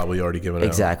they were probably already giving out.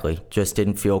 Exactly, just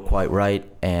didn't feel quite right,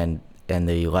 and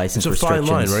the license restrictions. It's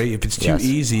a fine line, right? If it's too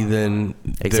easy, then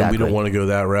we don't want to go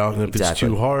that route. And if it's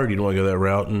too hard, you don't want to go that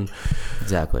route. And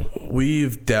exactly.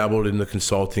 We've dabbled in the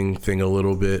consulting thing a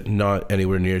little bit, not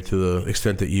anywhere near to the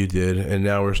extent that you did. And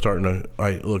now we're starting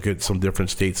to look at some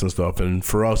different states and stuff. And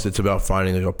for us, it's about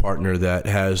finding like a partner that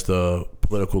has the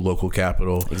political local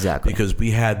capital. Exactly. Because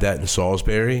we had that in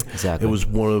Salisbury. Exactly. It was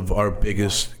one of our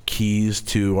biggest keys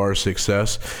to our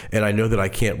success. And I know that I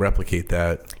can't replicate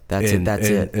that. That's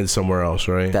it. And somewhere else,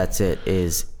 right? That's it.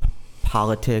 Is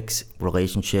politics,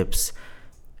 relationships,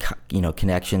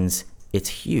 connections. It's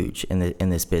huge in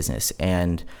this business.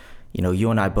 And you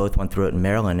and I both went through it in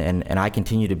Maryland, and I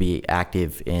continue to be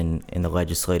active in the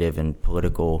legislative and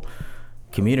political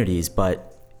communities. But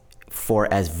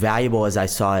for as valuable as I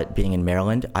saw it being in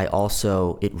Maryland,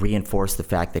 it reinforced the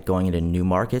fact that going into new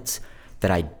markets,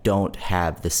 that I don't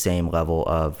have the same level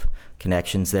of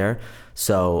connections there.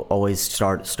 So always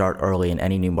start early in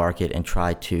any new market and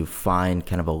try to find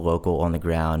kind of a local on the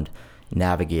ground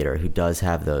navigator who does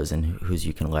have those and whose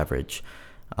you can leverage.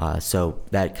 So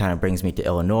that kind of brings me to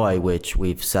Illinois, which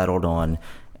we've settled on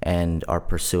and are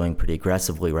pursuing pretty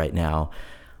aggressively right now.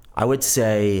 I would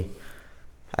say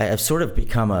I've sort of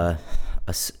become a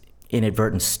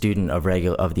inadvertent student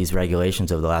of these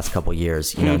regulations over the last couple of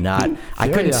years. I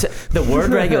couldn't say, the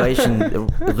word regulation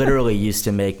literally used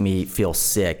to make me feel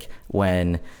sick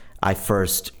when I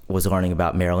first was learning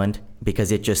about Maryland,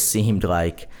 because it just seemed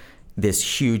like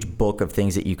this huge book of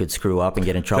things that you could screw up and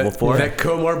get in trouble for. That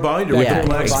Comar binder with the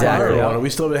black exactly. on it. We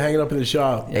still have it hanging up in the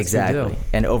shop. Exactly.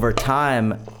 And over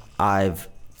time, I've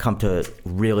come to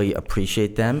really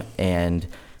appreciate them and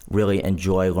really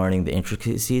enjoy learning the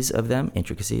intricacies of them,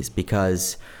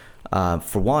 because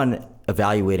for one,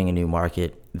 evaluating a new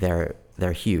market, they're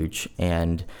huge,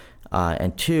 and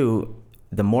two,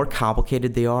 the more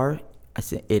complicated they are,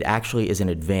 it actually is an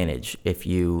advantage. If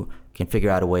you can figure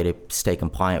out a way to stay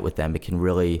compliant with them, it can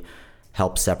really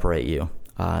help separate you.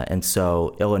 And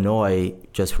so Illinois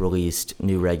just released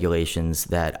new regulations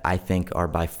that I think are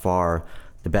by far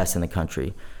the best in the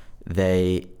country.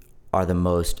 They are the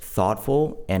most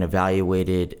thoughtful and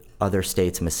evaluated other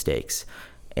states' mistakes.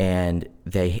 And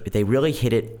they really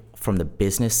hit it from the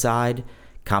business side,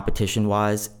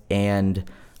 competition-wise, and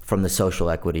from the social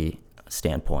equity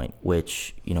standpoint,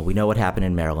 which, we know what happened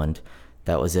in Maryland.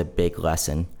 That was a big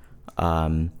lesson.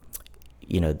 The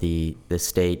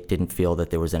state didn't feel that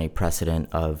there was any precedent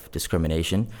of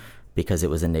discrimination because it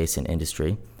was a nascent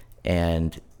industry.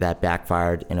 And that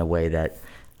backfired in a way that,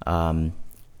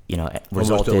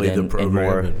 resulted in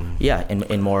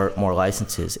more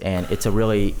licenses. And it's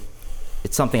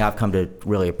something I've come to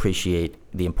really appreciate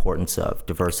the importance of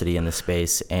diversity in the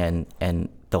space and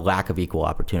the lack of equal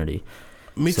opportunity.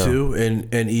 Me too,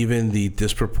 and even the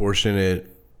disproportionate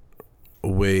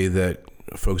way that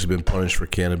folks have been punished for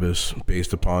cannabis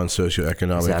based upon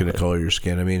socioeconomic and the color of your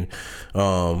skin. I mean,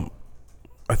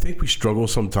 I think we struggle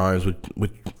sometimes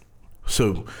with.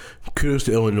 So, kudos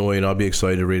to Illinois, and I'll be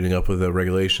excited reading up with the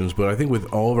regulations. But I think with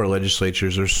all of our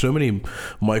legislatures, there's so many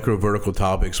micro vertical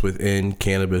topics within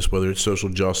cannabis, whether it's social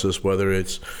justice, whether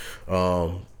it's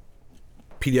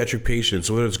pediatric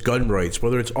patients, whether it's gun rights,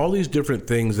 whether it's all these different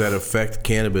things that affect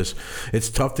cannabis. It's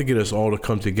tough to get us all to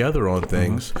come together on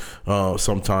things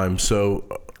sometimes. So,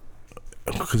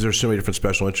 because there's so many different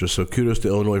special interests. So kudos to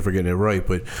Illinois for getting it right.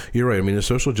 But you're right. I mean, the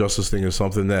social justice thing is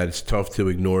something that it's tough to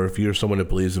ignore. If you're someone that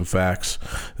believes in facts,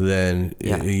 then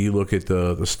you look at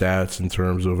the stats in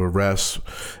terms of arrests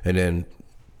and then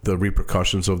the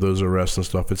repercussions of those arrests and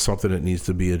stuff. It's something that needs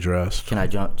to be addressed. Can I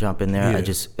jump in there? Yeah. I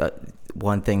just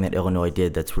one thing that Illinois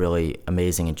did that's really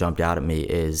amazing and jumped out at me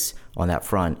is on that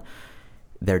front,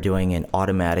 they're doing an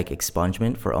automatic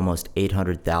expungement for almost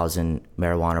 800,000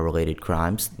 marijuana-related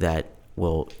crimes that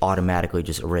will automatically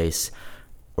just erase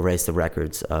the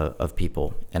records of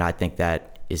people. And I think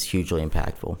that is hugely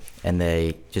impactful. And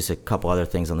they, just a couple other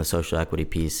things on the social equity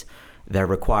piece, they're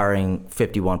requiring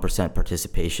 51%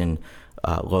 participation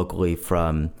locally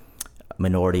from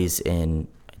minorities in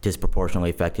disproportionately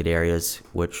affected areas,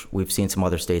 which we've seen some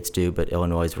other states do, but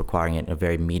Illinois is requiring it in a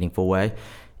very meaningful way.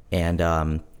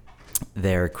 And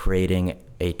they're creating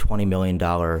a $20 million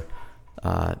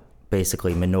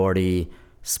basically minority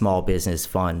small business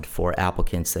fund for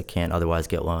applicants that can't otherwise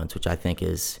get loans, which I think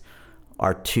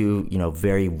are two,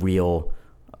 very real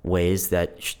ways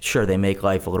that sure, they make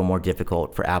life a little more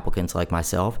difficult for applicants like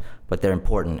myself, but they're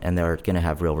important and they're going to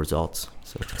have real results.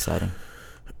 So it's exciting.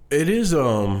 It is,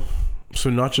 so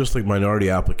not just like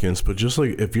minority applicants, but just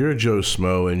like if you're a Joe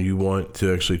Smo and you want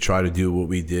to actually try to do what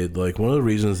we did, like one of the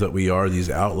reasons that we are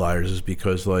these outliers is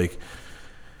because, like,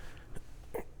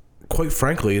 quite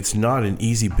frankly, it's not an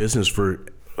easy business for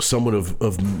someone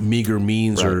of meager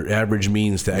means or average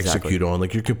means to execute on.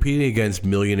 Like, you're competing against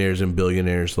millionaires and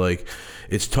billionaires. Like,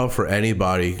 it's tough for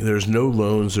anybody. There's no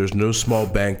loans. There's no small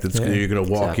bank that's you're going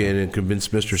to walk in and convince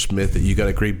Mr. Smith that you got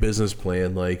a great business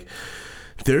plan. Like,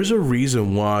 there's a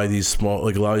reason why a lot of these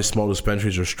small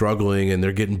dispensaries are struggling and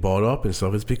they're getting bought up and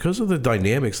stuff. It's because of the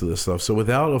dynamics of this stuff. So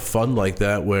without a fund like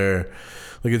that, where,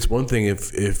 like, it's one thing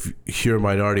if you're a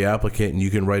minority applicant and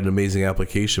you can write an amazing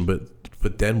application,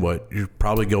 but then what? You're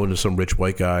probably going to some rich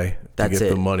white guy to get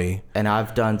the money. And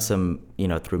I've done some,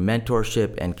 through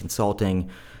mentorship and consulting,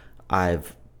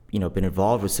 I've, been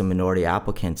involved with some minority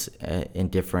applicants in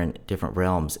different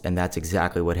realms. And that's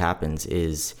exactly what happens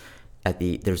is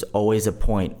there's always a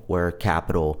point where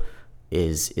capital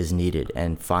is needed,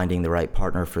 and finding the right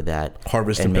partner for that.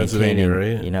 Harvest in Pennsylvania,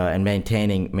 right? And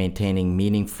maintaining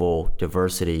meaningful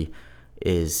diversity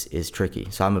is tricky.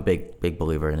 So I'm a big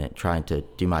believer in it, trying to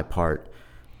do my part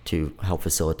to help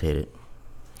facilitate it.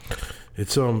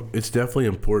 It's definitely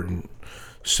important.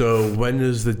 So when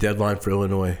is the deadline for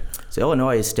Illinois? So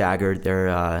Illinois is staggered.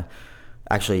 They're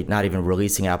actually not even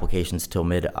releasing applications till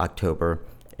mid-October,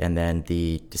 and then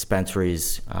the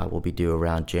dispensaries will be due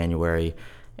around January,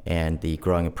 and the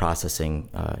growing and processing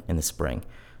in the spring.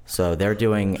 So they're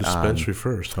doing dispensary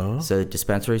first, huh? So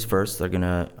dispensaries first. They're going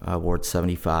to award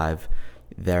 75.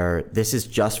 This is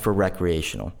just for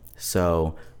recreational.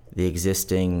 So the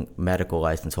existing medical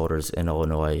license holders in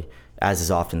Illinois, as is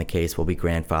often the case, will be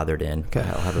grandfathered in. Okay.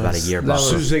 They'll have about a year. As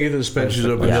soon as they get the dispensaries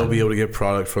open, they'll be able to get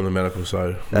product from the medical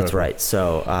side. That's right.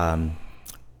 So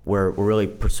we're really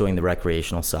pursuing the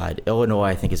recreational side. Illinois,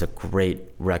 I think, is a great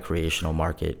recreational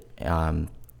market.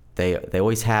 They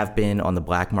always have been on the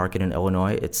black market in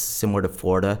Illinois. It's similar to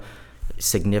Florida,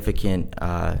 significant.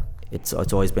 It's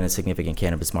always been a significant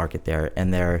cannabis market there.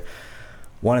 And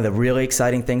one of the really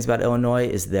exciting things about Illinois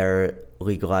is they're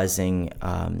legalizing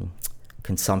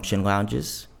consumption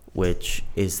lounges, which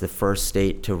is the first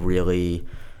state to really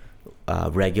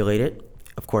regulate it.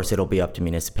 Of course, it'll be up to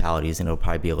municipalities, and it'll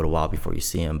probably be a little while before you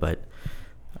see them. But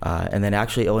and then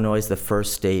actually, Illinois is the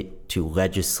first state to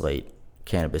legislate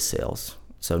cannabis sales.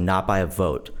 So not by a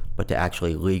vote, but to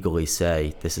actually legally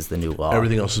say this is the new law.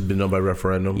 Everything else has been done by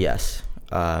referendum? Yes.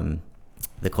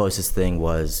 The closest thing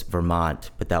was Vermont,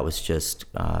 but that was just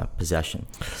possession.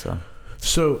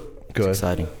 So go ahead.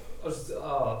 Exciting. No,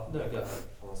 go ahead.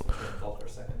 For a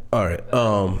second. All right.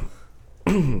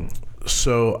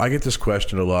 So I get this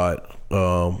question a lot.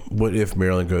 What if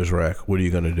Maryland goes rec? What are you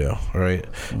going to do? All right.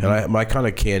 Mm-hmm. And my kind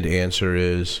of canned answer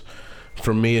is,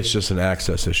 For me, it's just an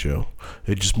access issue.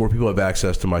 It just more people have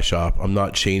access to my shop. I'm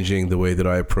not changing the way that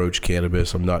I approach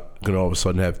cannabis. I'm not going to all of a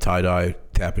sudden have tie-dye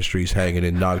tapestries hanging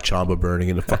in Nag Chamba burning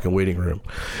in the fucking waiting room.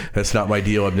 That's not my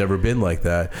deal. I've never been like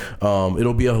that.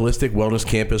 It'll be a holistic wellness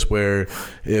campus where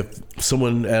if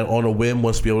someone on a whim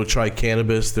wants to be able to try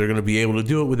cannabis, they're going to be able to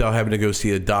do it without having to go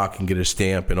see a doc and get a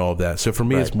stamp and all of that. So for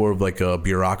me, it's more of like a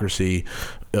bureaucracy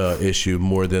issue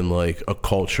more than like a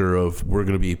culture of we're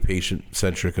going to be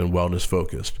patient-centric and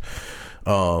wellness-focused.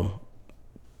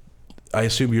 I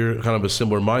assume you're kind of a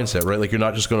similar mindset, right? Like you're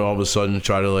not just going to all of a sudden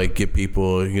try to like get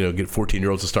people, get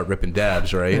 14-year-olds to start ripping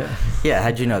dabs, right? Yeah,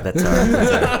 how'd you know that's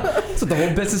That's what the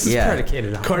whole business is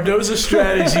predicated on. Cardozo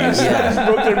strategies.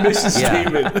 Broke their mission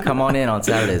statement. Come on in on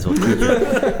Saturdays. We'll teach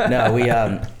you.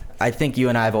 No, I think you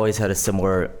and I have always had a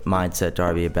similar mindset,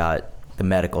 Darby, about the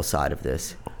medical side of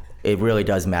this. It really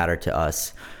does matter to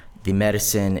us. The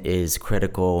medicine is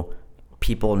critical.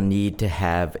 People need to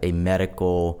have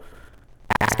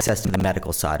access to the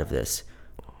medical side of this.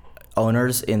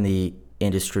 Owners in the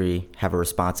industry have a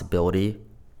responsibility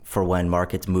for when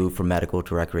markets move from medical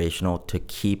to recreational to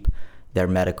keep their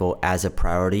medical as a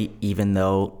priority, even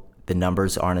though the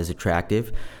numbers aren't as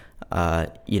attractive. I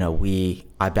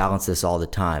balance this all the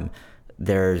time.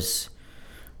 There's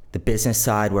the business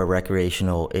side where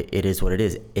recreational, it is what it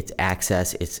is. It's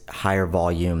access, it's higher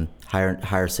volume,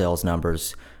 higher sales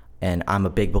numbers, and I'm a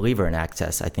big believer in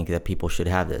access. I think that people should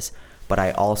have this. But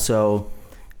I also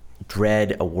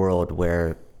dread a world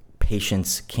where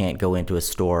patients can't go into a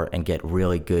store and get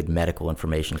really good medical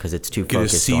information because it's too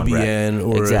focused on CBN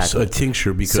or a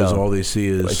tincture because all they see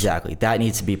is... Exactly. That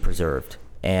needs to be preserved.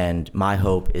 And my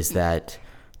hope is that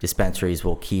dispensaries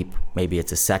will keep, maybe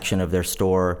it's a section of their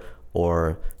store,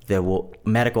 or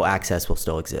medical access will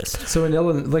still exist. So in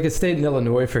Illinois, like a state in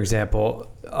Illinois, for example,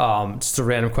 just a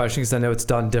random question because I know it's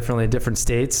done differently in different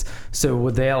states. So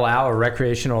would they allow a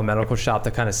recreational medical shop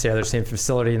to kind of share their same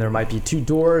facility, and there might be two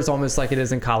doors, almost like it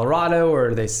is in Colorado, or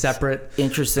are they separate?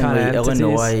 Interestingly,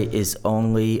 Illinois is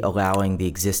only allowing the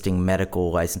existing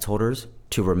medical license holders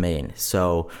to remain.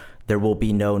 So there will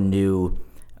be no new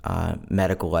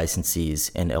medical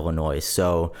licensees in Illinois.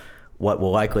 So what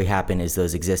will likely happen is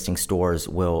those existing stores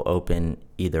will open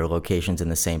either locations in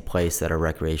the same place that are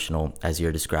recreational, as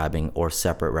you're describing, or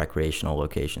separate recreational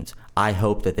locations. I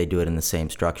hope that they do it in the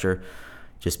same structure,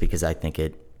 just because I think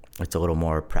it's a little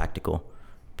more practical.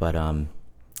 But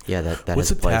that What's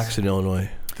the tax in Illinois?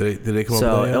 Did they come up with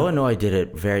that? So Illinois did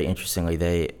it very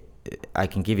interestingly. I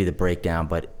can give you the breakdown,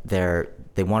 but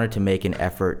they wanted to make an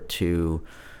effort to,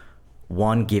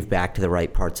 one, give back to the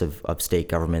right parts of state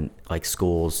government, like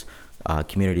schools,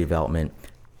 community development,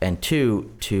 and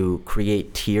two, to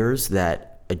create tiers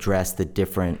that address the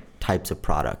different types of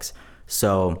products.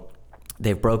 So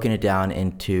they've broken it down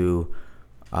into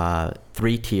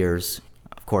 3 tiers.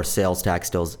 Of course, sales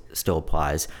tax still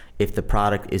applies. If the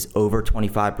product is over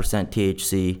 25%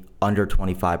 THC, under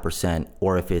 25%,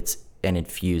 or if it's an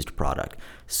infused product.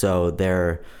 So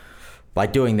by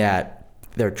doing that,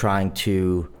 they're trying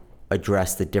to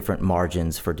address the different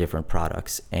margins for different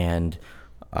products. And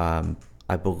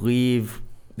I believe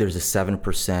there's a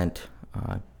 7%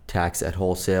 tax at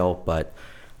wholesale, but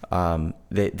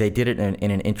they did it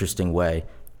in an interesting way.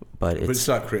 But it's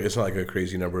not it's not like a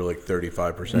crazy number like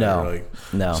 35%.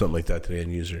 No, something like that to the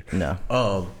end user.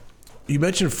 No. You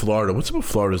mentioned Florida. What's up with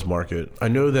Florida's market? I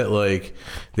know that like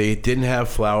they didn't have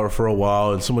flour for a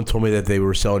while, and someone told me that they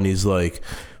were selling these like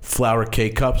flour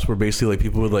K-cups where basically like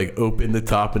people would like open the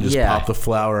top and just pop the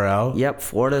flour out. Yep.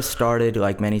 Florida started,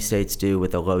 like many states do,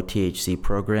 with a low THC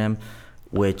program,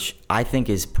 which I think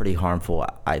is pretty harmful.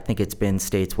 I think it's been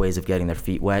states' ways of getting their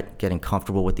feet wet, getting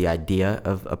comfortable with the idea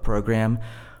of a program,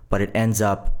 but it ends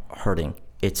up hurting.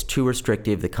 It's too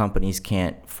restrictive. The companies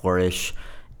can't flourish,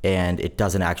 and it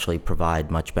doesn't actually provide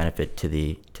much benefit to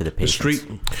the patients.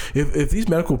 If these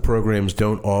medical programs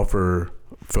don't offer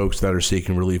folks that are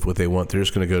seeking relief what they want, they're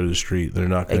just going to go to the street. They're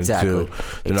not going to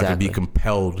not going to be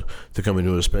compelled to come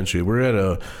into a dispensary. We're at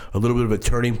a little bit of a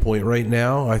turning point right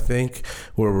now, I think,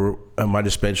 where my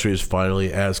dispensary is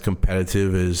finally as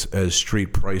competitive as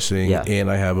street pricing, and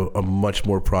I have a much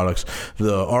more products.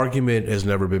 The argument has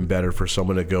never been better for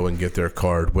someone to go and get their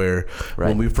card, where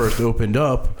when we first opened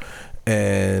up,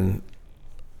 and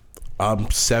I'm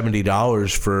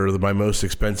 $70 for my most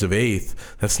expensive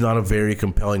eighth. That's not a very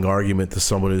compelling argument to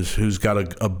someone who's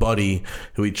got a buddy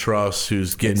who he trusts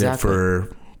who's getting it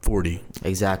for $40.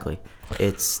 Exactly.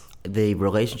 It's the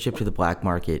relationship to the black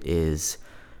market is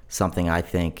something I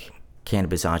think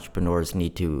cannabis entrepreneurs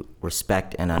need to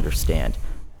respect and understand,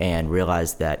 and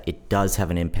realize that it does have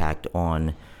an impact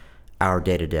on our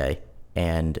day-to-day.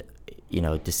 And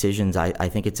decisions. I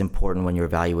think it's important when you're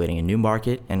evaluating a new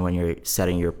market and when you're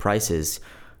setting your prices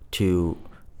to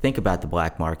think about the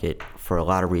black market for a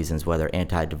lot of reasons, whether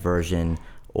anti-diversion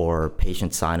or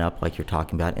patient sign-up, like you're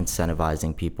talking about,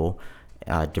 incentivizing people,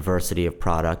 diversity of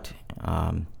product.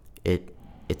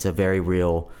 It's a very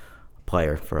real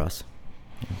player for us.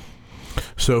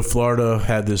 So Florida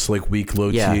had this weak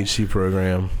low THC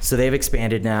program. So they've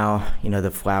expanded now.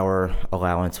 The flower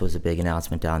allowance was a big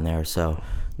announcement down there. So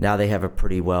now they have a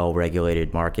pretty well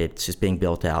regulated market. It's just being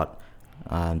built out.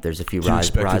 There's a few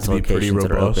rise locations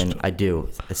that are open. I do,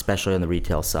 especially on the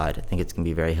retail side. I think it's going to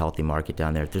be a very healthy market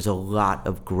down there. There's a lot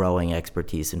of growing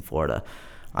expertise in Florida.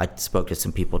 I spoke to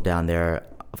some people down there.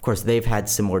 Of course, they've had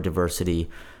similar diversity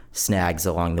snags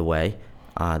along the way.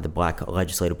 The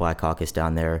Legislative Black Caucus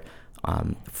down there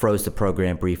froze the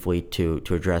program briefly to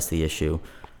address the issue.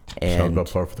 Sound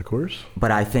about par for the course.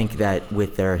 But I think that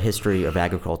with their history of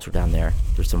agriculture down there,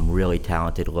 there's some really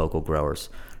talented local growers.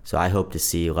 So I hope to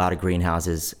see a lot of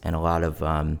greenhouses and a lot of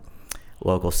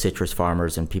local citrus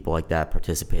farmers and people like that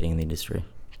participating in the industry.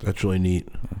 That's really neat.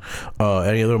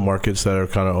 Any other markets that are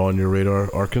kind of on your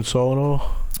radar? Arkansas and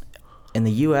all? In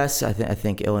the U.S., I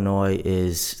think Illinois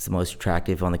is the most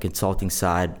attractive. On the consulting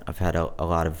side, I've had a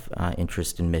lot of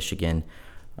interest in Michigan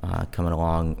coming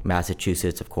along.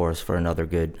 Massachusetts, of course, for another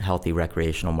good, healthy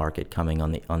recreational market coming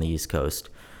on the East Coast.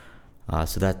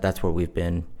 So that's where we've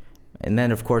been. And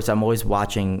then, of course, I'm always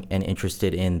watching and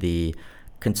interested in the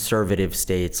conservative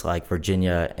states like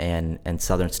Virginia and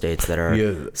southern states that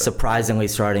are surprisingly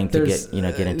starting to get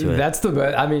into it. That's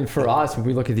for us, when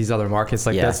we look at these other markets,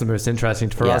 that's the most interesting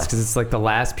for us, because it's the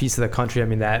last piece of the country.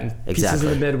 Pieces of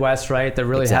the Midwest, right, that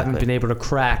really haven't been able to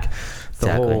crack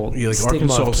the whole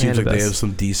stigma Arkansas of seems like they cannabis. have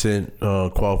some decent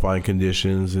qualifying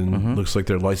conditions, and looks like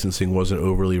their licensing wasn't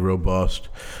overly robust.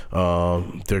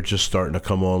 They're just starting to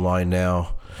come online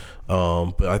now.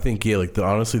 But I think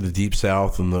honestly the Deep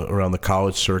South and around the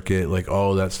college circuit,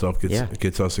 all of that stuff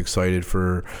gets us excited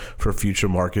for future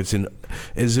markets, and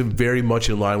is very much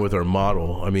in line with our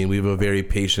model. We have a very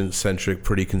patient centric,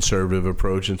 pretty conservative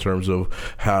approach in terms of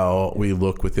how we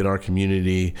look within our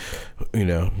community.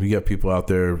 We got people out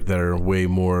there that are way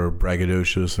more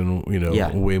braggadocious and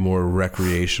way more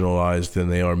recreationalized than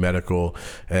they are medical,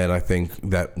 and I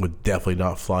think that would definitely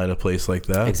not fly in a place like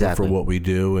that. Exactly. But for what we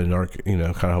do and our kind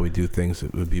of how we do things,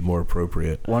 it would be more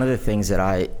appropriate. One of the things that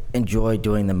I enjoy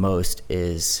doing the most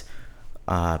is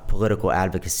political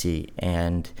advocacy,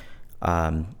 and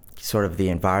sort of the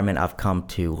environment I've come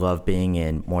to love being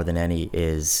in more than any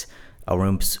is a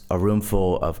room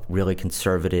full of really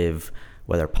conservative,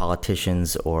 whether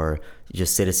politicians or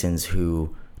just citizens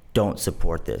who don't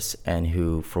support this and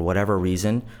who, for whatever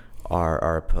reason,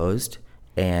 are opposed.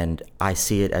 And I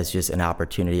see it as just an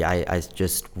opportunity. I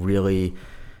just really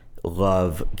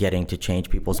love getting to change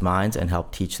people's minds and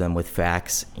help teach them with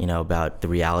facts, about the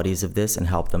realities of this and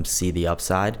help them see the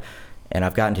upside. And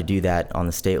I've gotten to do that on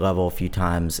the state level a few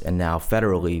times, and now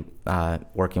federally,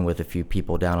 working with a few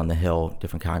people down on the Hill,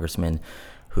 different congressmen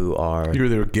who are... You were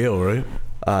there with Gail, right?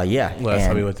 Yeah. Last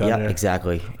time we went down there.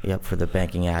 Exactly. Yep, for the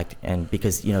Banking Act. And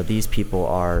because, these people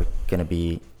are going to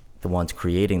be the ones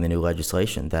creating the new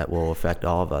legislation that will affect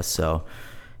all of us. So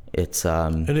it's...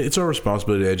 and it's our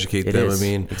responsibility to educate them. Is,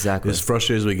 exactly. As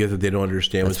frustrated as we get that they don't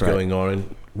understand what's going on,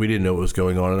 and we didn't know what was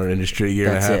going on in our industry a year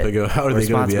and a half ago. How are they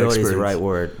going to be experts? Responsibility is the right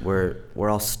word. We're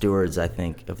all stewards, I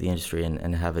think, of the industry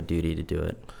and have a duty to do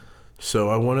it. So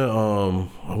I want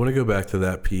to go back to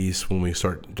that piece when we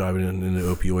start diving into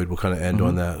opioid. We'll kind of end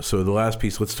on that. So the last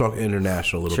piece, let's talk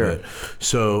international a little bit.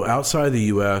 So outside the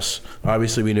U.S.,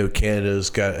 obviously we know Canada's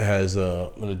has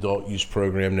an adult use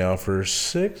program now for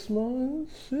 6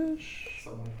 months-ish.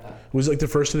 Something like that. Was it the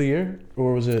first of the year,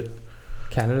 or was it?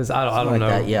 Canada's, I don't know.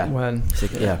 That, yeah. When?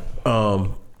 Yeah.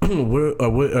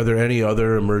 Are there any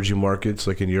other emerging markets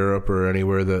in Europe or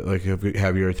anywhere that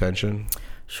have your attention?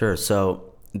 Sure. So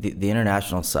the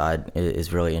international side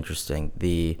is really interesting.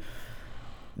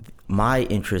 My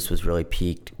interest was really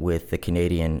piqued with the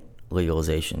Canadian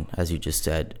legalization, as you just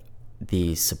said.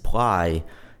 The supply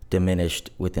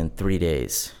diminished within 3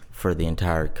 days for the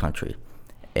entire country,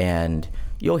 and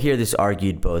you'll hear this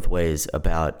argued both ways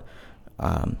about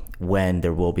when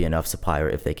there will be enough supply or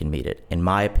if they can meet it. In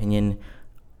my opinion,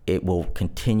 it will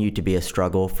continue to be a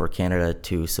struggle for Canada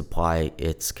to supply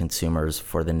its consumers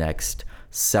for the next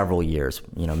several years,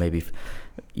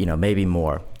 maybe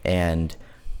more. And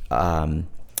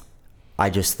I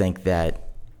just think that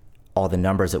all the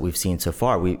numbers that we've seen so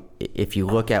far, if you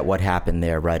look at what happened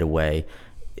there right away,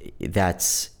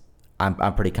 that's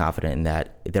I'm pretty confident in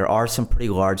that. There are some pretty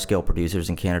large-scale producers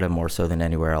in Canada, more so than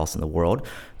anywhere else in the world,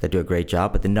 that do a great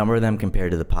job. But the number of them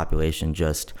compared to the population,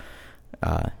 just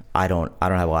I don't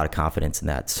have a lot of confidence in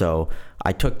that. So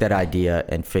I took that idea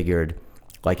and figured,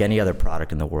 like any other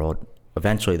product in the world,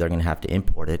 eventually they're going to have to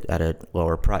import it at a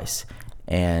lower price.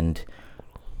 And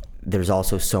there's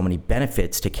also so many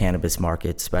benefits to cannabis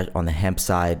markets, especially on the hemp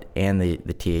side and the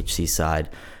THC side,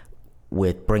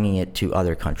 with bringing it to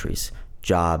other countries.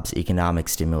 Jobs, economic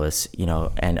stimulus,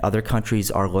 and other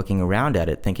countries are looking around at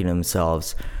it, thinking to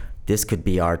themselves, this could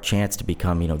be our chance to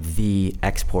become, the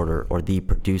exporter or the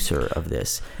producer of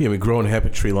this. Yeah, I mean, growing hemp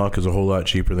in Sri Lanka is a whole lot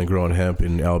cheaper than growing hemp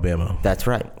in Alabama. That's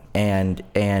right. And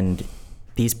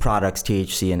these products,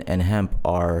 THC and hemp,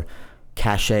 are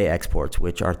cachet exports,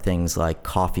 which are things like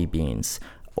coffee beans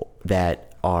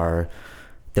that are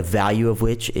the value of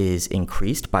which is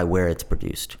increased by where it's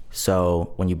produced.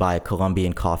 So when you buy a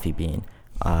Colombian coffee bean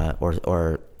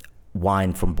or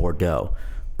wine from Bordeaux,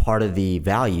 part of the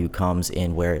value comes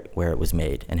in where it was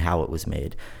made and how it was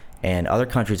made. And other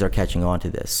countries are catching on to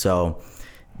this. So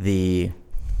the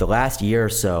last year or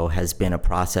so has been a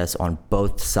process on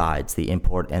both sides, the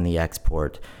import and the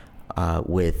export,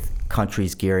 with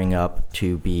countries gearing up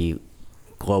to be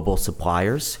global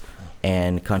suppliers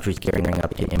and countries gearing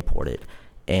up to import it.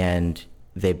 And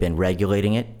they've been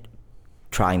regulating it,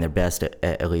 trying their best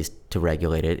at least to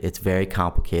regulate it. It's very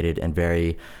complicated and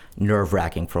very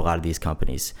nerve-wracking for a lot of these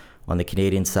companies. On the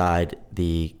Canadian side,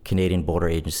 the Canadian Border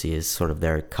Agency is sort of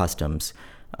their customs.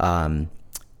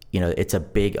 It's a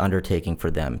big undertaking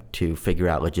for them to figure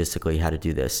out logistically how to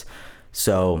do this.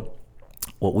 So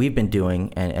what we've been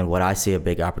doing, and what I see a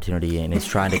big opportunity in, is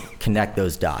trying to connect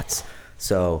those dots.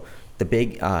 So the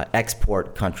big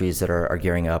export countries that are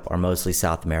gearing up are mostly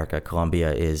South America.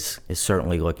 Colombia is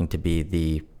certainly looking to be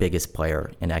the biggest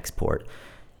player in export.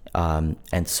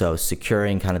 And so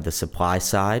securing kind of the supply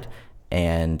side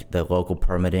and the local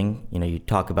permitting, you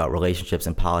talk about relationships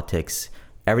and politics,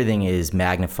 everything is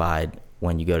magnified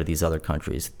when you go to these other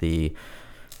countries. The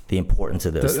importance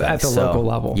of those things. At the local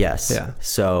level. Yes. Yeah.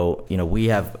 So,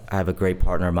 I have a great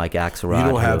partner, Mike Axelrod.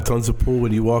 You don't have tons of pull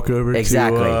when you walk over to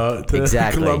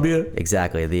Colombia?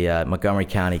 Exactly. The Montgomery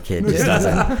County kid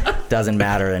just doesn't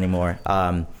matter anymore.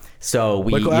 So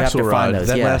you have to find those.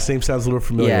 That last name sounds a little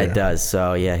familiar. Yeah, it does.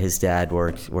 So his dad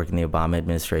worked in the Obama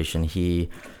administration.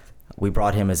 We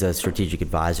brought him as a strategic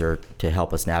advisor to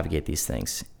help us navigate these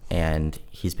things. And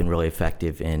he's been really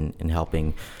effective in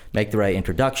helping make the right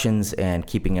introductions and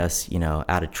keeping us,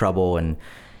 out of trouble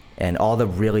and all the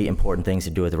really important things to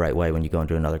do it the right way when you go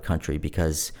into another country.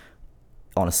 Because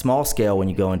on a small scale, when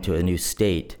you go into a new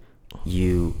state,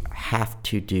 you have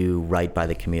to do right by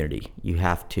the community. You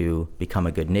have to become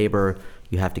a good neighbor.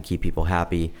 You have to keep people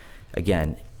happy.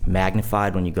 Again,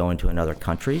 magnified when you go into another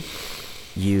country.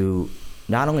 You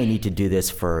not only need to do this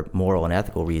for moral and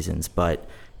ethical reasons, but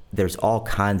there's all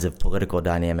kinds of political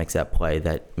dynamics at play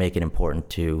that make it important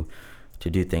to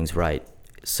do things right.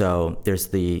 So there's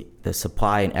the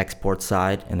supply and export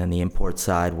side, and then the import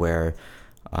side where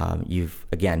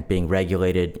being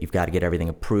regulated, you've got to get everything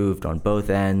approved on both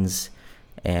ends,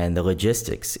 and the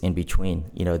logistics in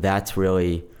between. That's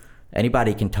really,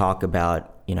 anybody can talk about,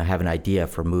 have an idea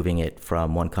for moving it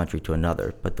from one country to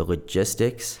another, but the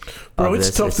logistics. Bro,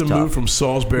 it's tough to move from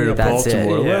Salisbury to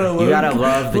Baltimore. Yeah. You gotta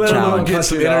love the challenge. Get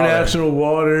some international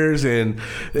waters, and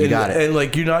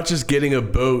like, you're not just getting a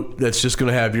boat that's just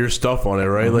gonna have your stuff on it,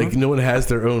 right? Mm-hmm. Like, no one has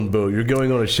their own boat. You're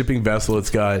going on a shipping vessel that's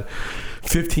got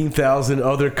 15,000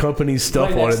 other companies'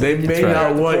 stuff on it. They may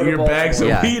not want your bags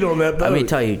of weed on that boat. Let me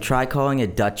tell you, try calling a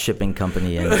Dutch shipping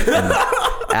company and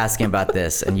asking about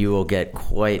this, and you will get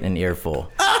quite an earful.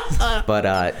 But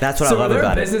that's what I love about it. So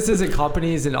are there businesses and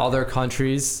companies in other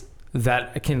countries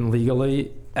that can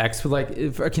legally export? Like,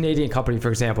 if a Canadian company, for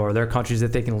example, are there countries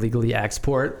that they can legally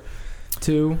export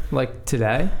to, like,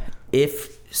 today?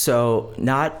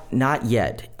 Not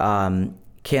yet.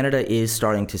 Canada is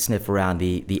starting to sniff around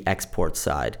the export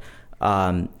side.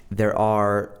 There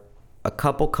are a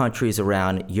couple countries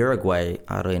around. Uruguay,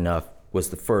 oddly enough,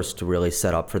 was the first to really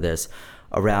set up for this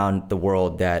around the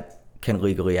world that can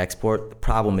legally export. The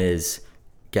problem is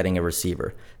getting a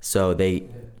receiver. So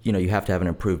you have to have an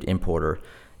approved importer,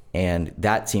 and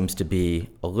that seems to be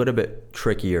a little bit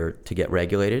trickier to get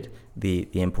regulated, the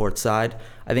import side.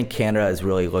 I think Canada is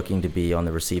really looking to be on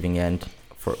the receiving end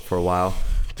for a while.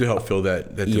 To help fill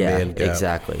that demand gap.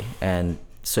 Exactly. And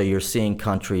so you're seeing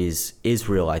countries,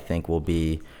 Israel, I think, will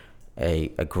be a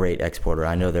great exporter.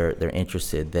 I know they're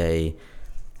interested. They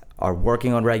are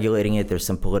working on regulating it. There's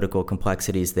some political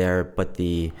complexities there, but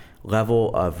the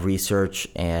level of research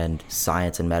and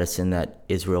science and medicine that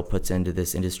Israel puts into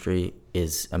this industry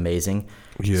is amazing.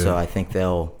 Yeah. So I think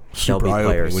they'll Super be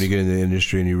players. when you get into the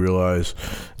industry and you realize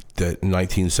that in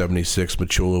 1976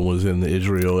 Machula was in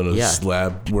Israel in a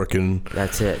lab working.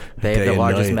 That's it. They have the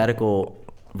largest medical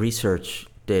research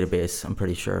database, I'm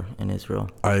pretty sure, in Israel.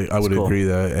 I would agree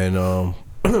that. And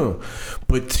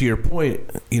but to your point,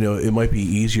 it might be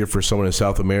easier for someone in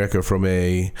South America from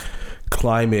a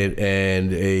climate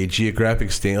and a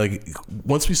geographic stand. Like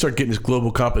once we start getting this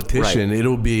global competition,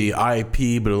 it'll be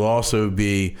IP, but it'll also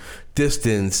be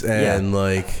distance and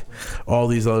like all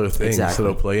these other things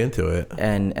that'll play into it.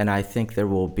 And I think there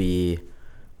will be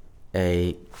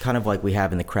a kind of like we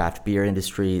have in the craft beer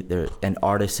industry, an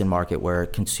artisan market where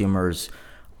consumers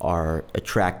are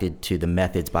attracted to the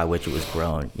methods by which it was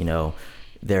grown.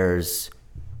 There's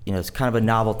it's kind of a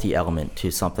novelty element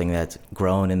to something that's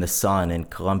grown in the sun in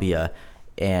Colombia,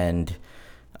 and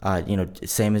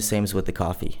same as with the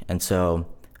coffee. And so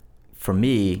for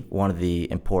me, one of the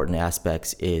important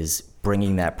aspects is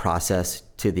bringing that process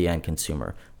to the end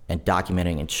consumer and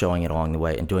documenting and showing it along the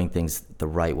way and doing things the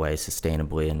right way,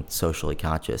 sustainably and socially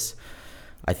conscious.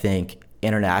 I think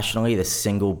internationally, the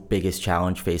single biggest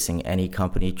challenge facing any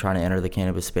company trying to enter the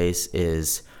cannabis space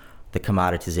is the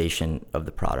commoditization of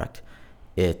the product.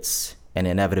 It's an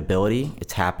inevitability.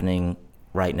 It's happening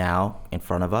right now in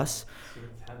front of us.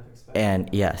 And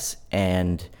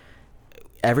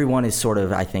everyone is sort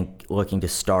of, I think, looking to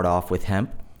start off with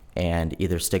hemp and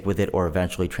either stick with it or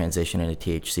eventually transition into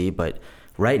THC. But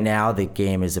right now, the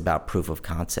game is about proof of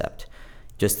concept.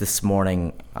 Just this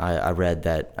morning, I read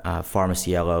that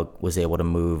Pharmaciello was able to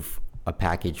move a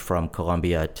package from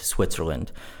Colombia to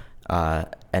Switzerland.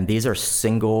 And these are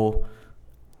single,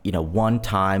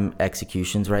 one-time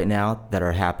executions right now that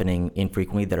are happening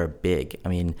infrequently that are big. I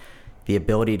mean, the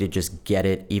ability to just get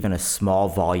it, even a small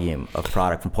volume of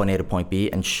product from point A to point B,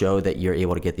 and show that you're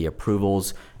able to get the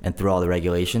approvals and through all the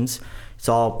regulations, it's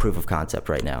all proof of concept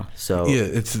right now. So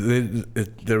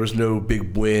there was no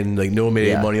big win. Like no one made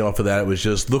any money off of that. It was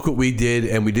just look what we did,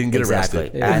 and we didn't get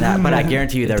arrested. Yeah. But I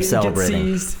guarantee you they're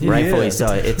celebrating, rightfully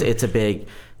so. It's a big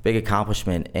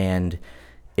accomplishment, and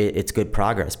it's good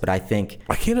progress. But I think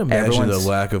I can't imagine the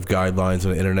lack of guidelines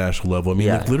on an international level. I mean,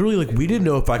 literally, we didn't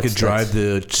know if I could drive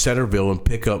to Centerville and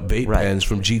pick up vape pens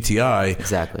from GTI.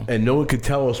 Exactly. And no one could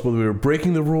tell us whether we were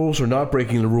breaking the rules or not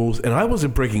breaking the rules. And I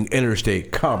wasn't breaking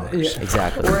interstate commerce. Yeah.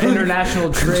 Exactly. Or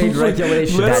international trade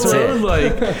regulations. That's it.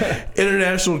 Like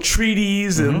international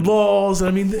treaties and laws. I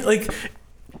mean, like.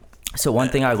 So one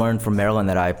thing I learned from Maryland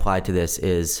that I applied to this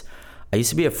is I used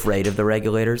to be afraid of the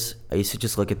regulators. I used to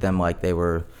just look at them like they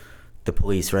were the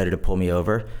police ready to pull me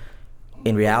over.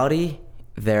 In reality,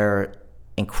 they're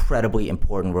incredibly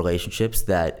important relationships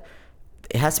that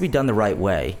it has to be done the right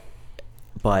way.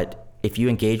 But if you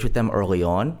engage with them early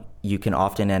on, you can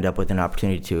often end up with an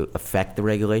opportunity to affect the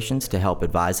regulations, to help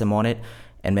advise them on it,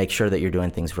 and make sure that you're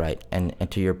doing things right. And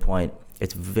to your point,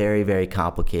 it's very, very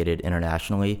complicated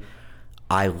internationally.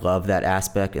 I love that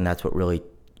aspect, and that's what really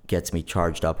gets me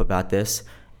charged up about this.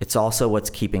 It's also what's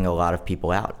keeping a lot of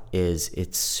people out. Is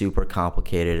it's super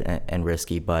complicated and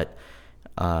risky, but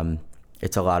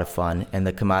it's a lot of fun. And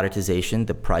the commoditization,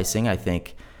 the pricing, I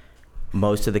think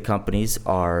most of the companies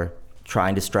are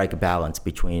trying to strike a balance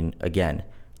between, again,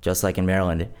 just like in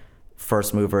Maryland,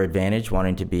 first mover advantage,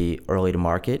 wanting to be early to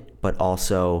market, but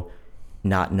also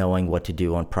not knowing what to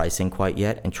do on pricing quite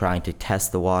yet, and trying to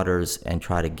test the waters and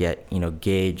try to get,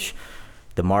 gauge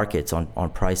the markets on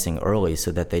pricing early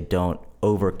so that they don't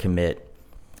overcommit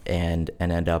and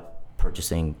end up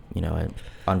purchasing, an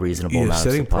unreasonable amount of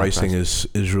supply. Setting pricing is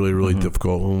really, really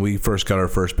difficult. When we first got our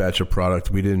first batch of product,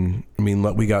 we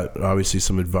got obviously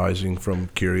some advising from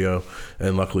Curio,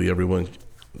 and luckily everyone,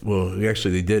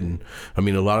 they didn't. I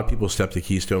mean, a lot of people stepped to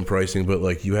Keystone pricing, but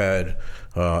like you had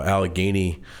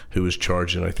Allegheny who was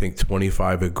charging, I think,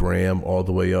 $25 a gram all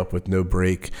the way up with no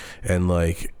break, and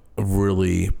like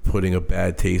really putting a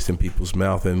bad taste in people's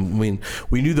mouth. And I mean,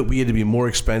 we knew that we had to be more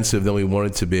expensive than we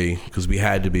wanted to be because we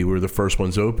had to be. We were the first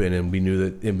ones open, and we knew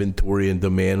that inventory and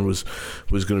demand was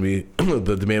going to be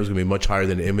the demand was going to be much higher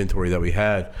than the inventory that we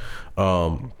had.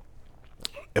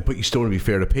 But you still want to be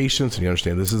fair to patients, and you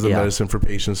understand this is a medicine for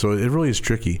patients, so it really is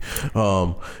tricky.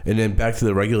 And then back to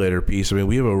the regulator piece. I mean,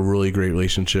 we have a really great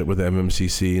relationship with the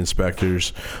MMCC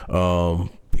inspectors.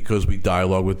 because we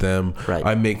dialogue with them. Right.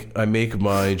 I make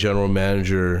my general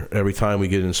manager, every time we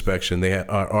get an inspection,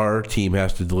 our team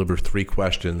has to deliver 3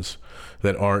 questions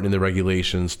that aren't in the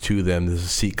regulations to them to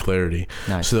seek clarity.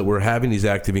 Nice. So that we're having these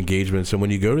active engagements, and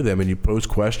when you go to them and you pose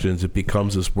questions, it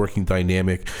becomes this working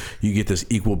dynamic. You get this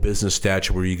equal business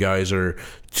stature where you guys are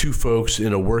 2 folks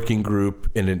in a working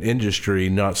group in an industry,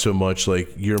 not so much like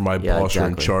you're my boss or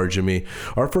in charge of me.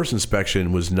 Our first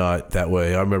inspection was not that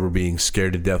way. I remember being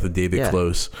scared to death of David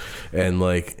Close, and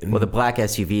like, well, the black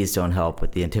SUVs don't help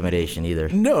with the intimidation either.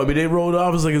 No, I mean, they rolled off. I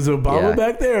was like, is Obama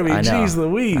back there? I mean, geez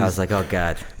Louise. I was like, oh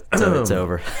God. So it's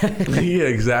over. Yeah,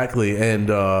 exactly. And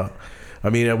I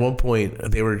mean, at one point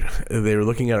they were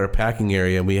looking at our packing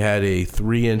area, and we had a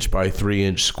 3-inch by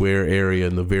 3-inch square area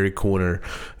in the very corner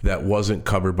that wasn't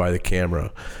covered by the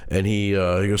camera. And he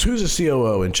goes, "Who's the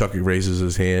COO?" And Chuck raises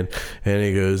his hand, and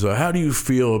he goes, "How do you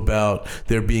feel about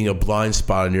there being a blind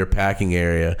spot in your packing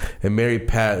area?" And Mary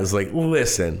Pat is like,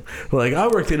 "Listen, like I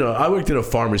worked in a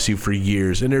pharmacy for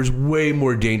years, and there's way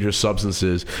more dangerous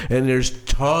substances, and there's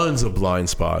tons of blind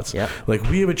spots. Yep. Like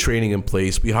we have a training in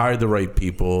place, we hired the right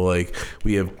people, like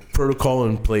we have protocol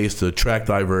in place to track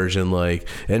diversion, like,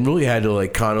 and really had to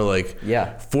like kind of like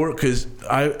because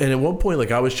at one point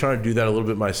like I was trying to do that a little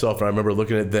bit myself, and I remember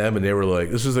looking at them and they were like,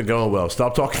 "This isn't going well.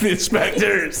 Stop talking to the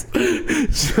inspectors."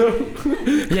 So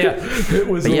it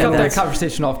was cut that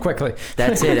conversation off quickly.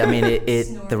 That's it. I mean,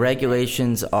 the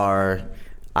regulations are.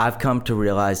 I've come to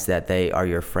realize that they are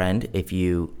your friend if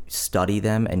you study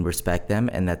them and respect them,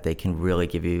 and that they can really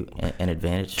give you an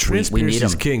advantage. Transparency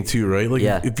is king too, right? Like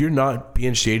if you're not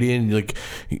being shady and like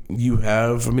you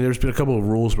have, I mean, there's been a couple of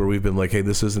rules where we've been like, "Hey,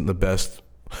 this isn't the best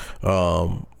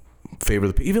favor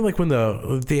the even like when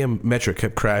the damn metric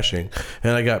kept crashing,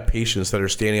 and I got patients that are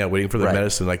standing out waiting for their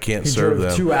medicine. I can't serve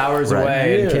them. 2 hours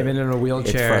away and came in a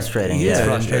wheelchair. It's frustrating. Yeah, it's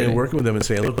frustrating. And working with them and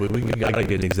saying, "Look, we gotta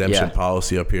get an exemption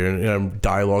policy up here." And I'm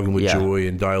dialoguing with Joy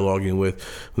and dialoguing with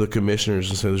the commissioners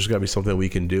and saying, "There's got to be something we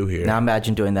can do here." Now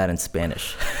imagine doing that in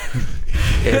Spanish.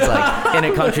 It's like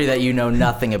in a country that you know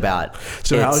nothing about.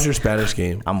 So how's your Spanish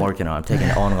game? I'm working on. I'm taking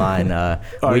online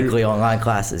weekly online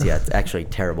classes. Yeah, it's actually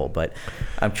terrible, but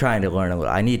I'm trying to learn a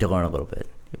little. I need to learn a little bit.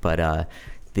 But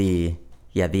the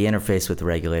interface with the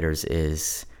regulators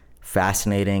is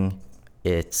fascinating.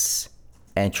 It's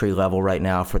entry level right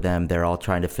now for them. They're all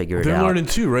trying to figure it out. They're learning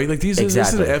too, right? Like this is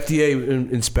an FDA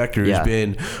inspector who's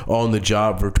been on the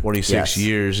job for 26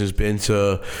 years, has been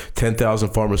to 10,000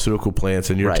 pharmaceutical plants,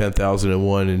 and you're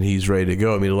 10,001, and he's ready to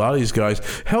go. I mean, a lot of these guys,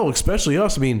 hell, especially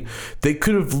us. I mean, they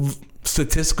could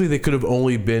have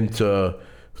only been to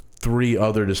 3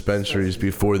 other dispensaries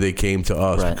before they came to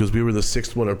us, because we were the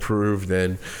 6th one approved,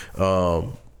 and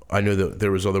I know that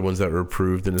there was other ones that were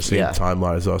approved in the same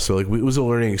timeline as us. So like it was a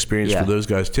learning experience for those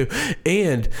guys too.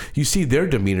 And you see their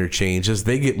demeanor change as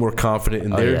they get more confident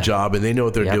in their job, and they know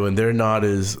what they're doing. They're not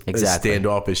as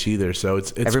standoffish either. So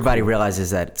it's everybody realizes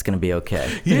that it's going to be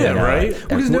okay. Yeah, right.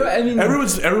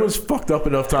 Everyone's fucked up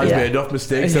enough times, made enough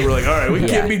mistakes that we're like, all right, we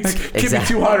can't be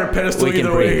too high on a pedestal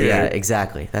either way here. Yeah,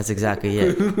 exactly. That's exactly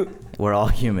it. We're all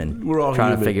human. We're all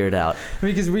trying to figure it out.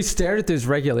 Because we stared at those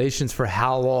regulations for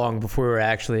how long before we were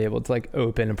actually able to like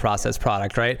open and process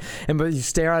product, right? But you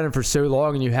stare at it for so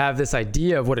long, and you have this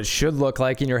idea of what it should look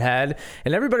like in your head,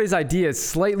 and everybody's idea is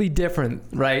slightly different,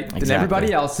 right, than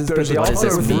everybody else's. There's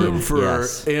also room for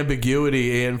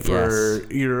ambiguity and for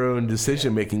your own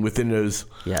decision making within those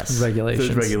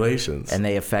regulations, and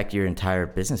they affect your entire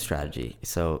business strategy.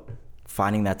 So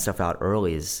finding that stuff out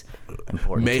early is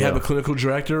important. May have a clinical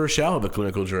director or shall have a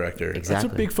clinical director. Exactly.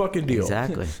 That's a big fucking deal.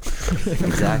 Exactly.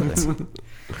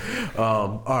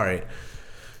 All right.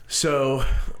 So,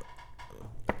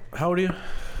 how old are you?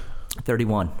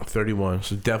 31. 31.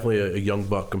 So definitely a young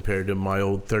buck compared to my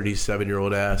old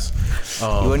 37-year-old ass.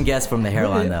 You wouldn't guess from the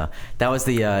hairline though. That was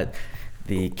the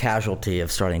casualty of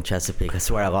starting Chesapeake. I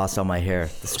swear I lost all my hair.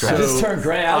 I just turned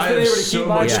gray. I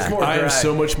am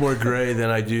so much more gray than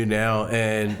I do now.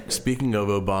 And speaking of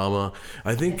Obama,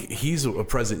 I think he's a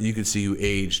president you could see who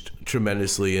aged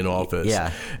tremendously in office.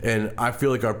 Yeah. And I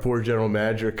feel like our poor general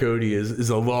manager Cody is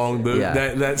along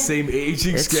that same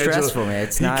aging schedule. It's stressful, man.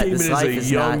 He came in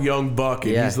as a young buck,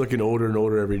 and he's looking older and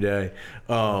older every day.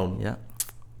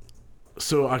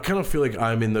 So I kind of feel like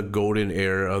I'm in the golden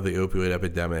era of the opioid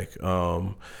epidemic.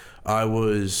 I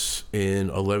was in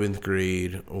 11th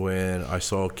grade when I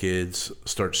saw kids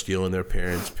start stealing their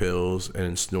parents' pills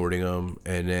and snorting them,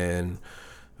 and then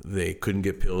they couldn't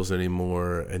get pills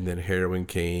anymore, and then heroin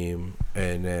came,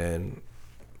 and then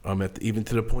I'm at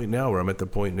the point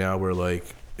now where like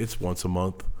it's once a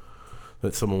month.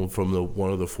 that someone from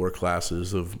one of the 4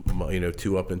 classes of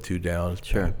 2 up and 2 down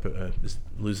Sure. just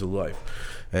lose a life,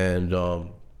 and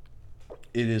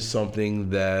it is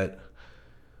something that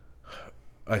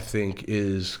I think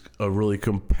is a really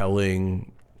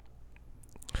compelling.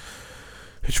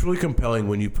 It's really compelling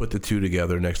when you put the two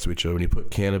together next to each other, when you put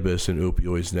cannabis and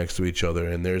opioids next to each other.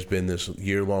 And there's been this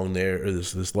year-long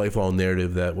this lifelong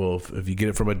narrative that, well, if you get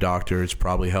it from a doctor, it's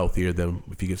probably healthier than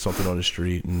if you get something on the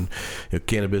street. And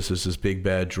cannabis is this big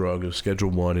bad drug of Schedule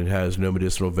 1. It has no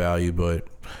medicinal value, but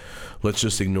let's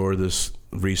just ignore this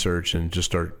research and just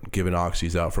start giving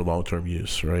oxys out for long-term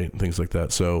use, right? And things like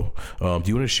that. So do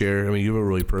you want to share? I mean, you have a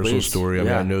really personal story. I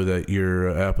mean, I know that your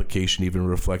application even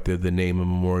reflected the name and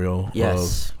memorial of your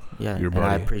buddy. And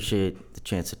I appreciate the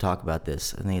chance to talk about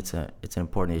this. I think it's an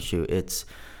important issue. It's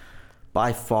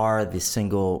by far the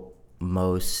single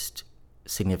most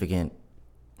significant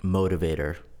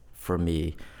motivator for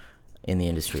me in the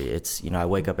industry. It's, I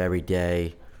wake up every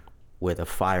day with a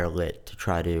fire lit to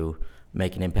try to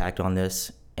make an impact on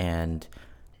this, and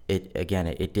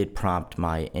it did prompt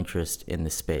my interest in the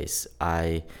space.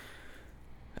 I've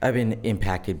been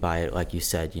impacted by it, like you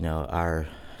said. Our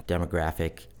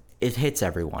demographic, it hits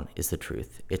everyone, is the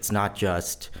truth. It's not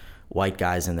just white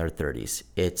guys in their 30s.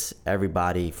 It's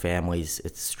everybody, families.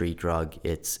 It's a street drug.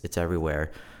 It's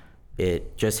everywhere.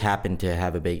 It just happened to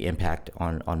have a big impact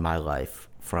on my life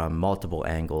from multiple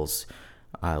angles.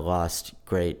 I lost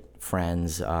great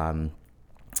friends,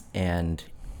 and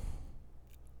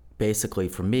basically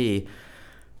for me,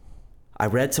 I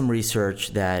read some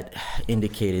research that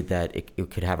indicated that it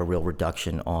could have a real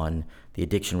reduction on the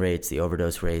addiction rates, the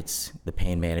overdose rates, the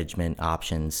pain management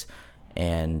options,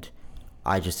 and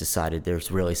I just decided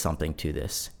there's really something to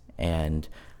this. And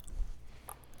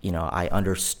I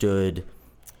understood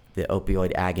the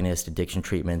opioid agonist addiction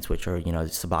treatments, which are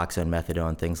Suboxone,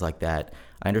 methadone, things like that.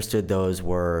 I understood those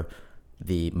were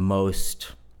the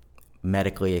most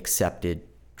medically accepted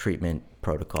treatment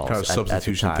protocols. Kind of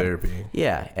substitution therapy.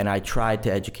 Yeah, and I tried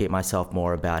to educate myself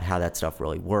more about how that stuff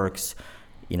really works,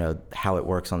 how it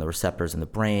works on the receptors in the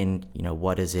brain,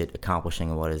 what is it accomplishing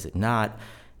and what is it not.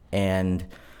 And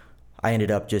I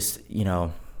ended up just,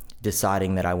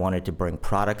 deciding that I wanted to bring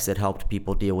products that helped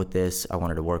people deal with this. I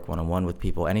wanted to work one-on-one with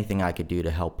people, anything I could do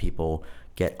to help people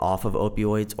get off of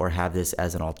opioids or have this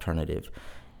as an alternative.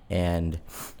 And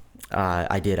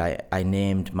I did. I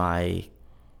named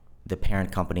the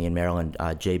parent company in Maryland,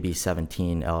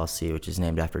 JB17 LLC, which is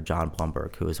named after John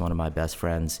Plumberg, who is one of my best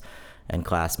friends and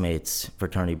classmates,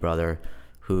 fraternity brother,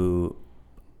 who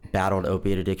battled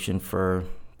opiate addiction for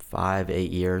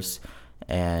 5-8 years.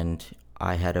 And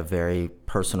I had a very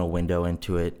personal window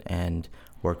into it and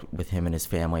worked with him and his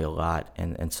family a lot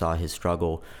and saw his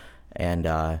struggle. And,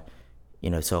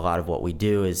 so a lot of what we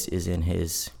do is in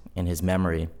his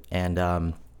memory.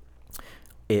 And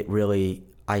it really,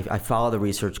 I follow the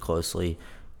research closely.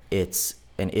 It's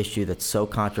an issue that's so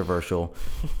controversial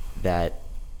that,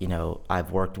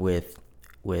 I've worked with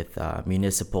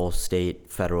municipal, state,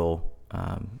 federal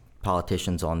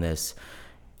politicians on this.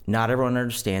 Not everyone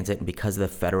understands it, and because of the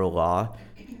federal law,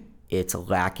 it's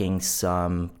lacking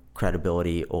some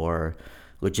credibility or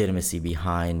legitimacy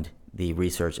behind the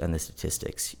research and the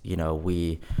statistics.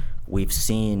 We've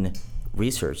seen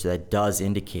research that does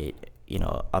indicate,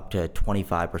 up to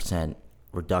 25%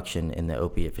 reduction in the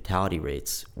opiate fatality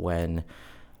rates when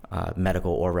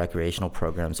medical or recreational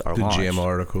programs are launched. The JAMA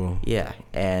article. Yeah,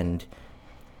 and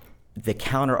the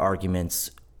counter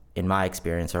arguments, in my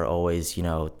experience, are always,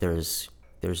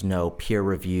 there's no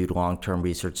peer-reviewed long-term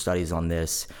research studies on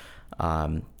this,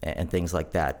 and things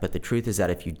like that. But the truth is that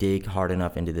if you dig hard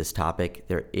enough into this topic,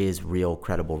 there is real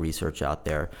credible research out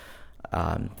there,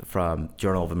 from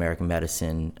Journal of American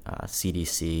Medicine,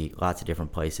 CDC, lots of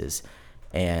different places.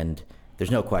 And there's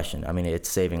no question. I mean, it's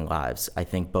saving lives. I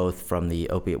think both from the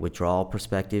opiate withdrawal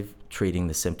perspective, treating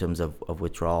the symptoms of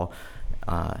withdrawal,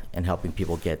 and helping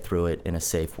people get through it in a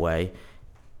safe way.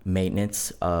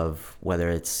 Maintenance of whether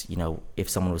it's, if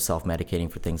someone was self-medicating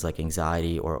for things like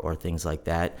anxiety or things like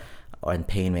that, and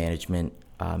pain management,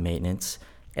 maintenance.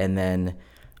 And then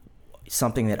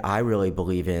something that I really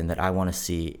believe in, that I want to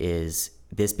see, is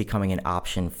this becoming an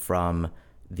option from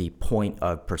the point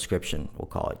of prescription, we'll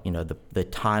call it. The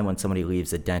time when somebody leaves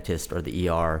the dentist or the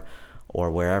ER or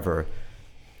wherever,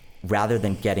 rather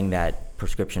than getting that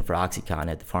prescription for OxyContin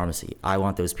at the pharmacy. I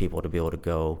want those people to be able to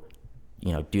go,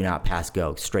 do not pass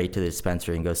go, straight to the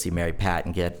dispensary and go see Mary Pat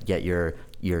and get your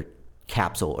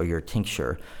capsule or your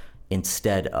tincture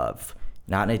instead of,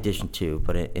 not in addition to,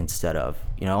 but instead of.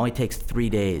 It only takes 3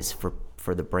 days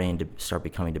for the brain to start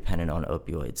becoming dependent on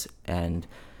opioids. And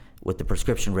with the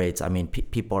prescription rates, I mean,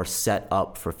 people are set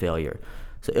up for failure.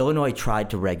 So Illinois tried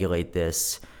to regulate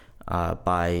this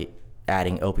by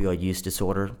adding opioid use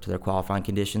disorder to their qualifying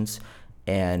conditions,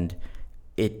 and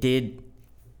it did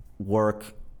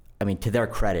work. I mean, to their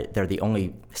credit, they're the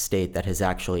only state that has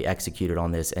actually executed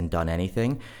on this and done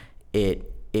anything.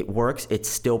 It works. It's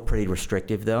still pretty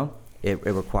restrictive, though. It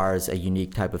requires a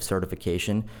unique type of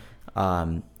certification.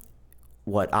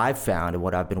 What I've found and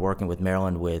what I've been working with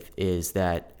Maryland with is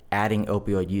that adding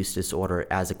opioid use disorder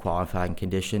as a qualifying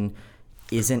condition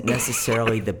isn't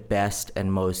necessarily the best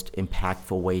and most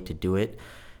impactful way to do it,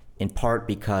 in part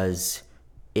because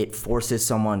it forces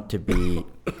someone to be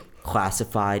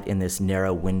classified in this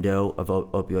narrow window of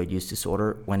opioid use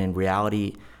disorder, when in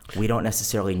reality, we don't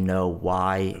necessarily know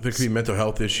why. There could be mental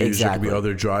health issues. Exactly. There could be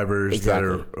other drivers that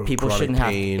are people chronic shouldn't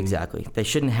pain. have exactly. They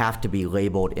shouldn't have to be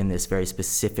labeled in this very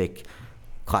specific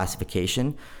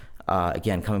classification.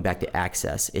 Again, coming back to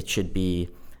access, it should be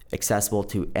accessible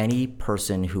to any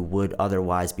person who would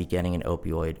otherwise be getting an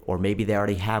opioid, or maybe they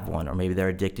already have one, or maybe they're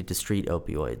addicted to street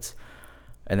opioids.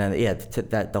 And then,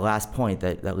 the last point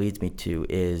that leads me to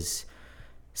is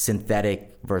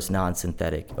synthetic versus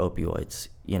non-synthetic opioids.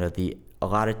 A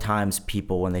lot of times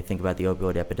people, when they think about the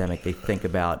opioid epidemic, they think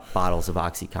about bottles of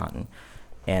OxyContin.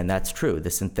 And that's true. The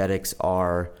synthetics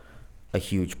are a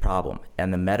huge problem.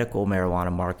 And the medical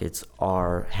marijuana markets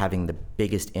are having the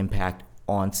biggest impact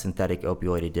on synthetic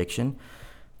opioid addiction.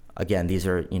 Again, these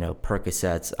are,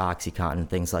 Percocets, OxyContin,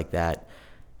 things like that,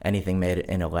 anything made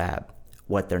in a lab.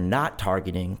 What they're not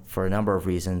targeting, for a number of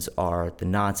reasons, are the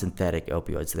non-synthetic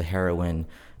opioids, the heroin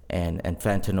and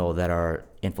fentanyl that are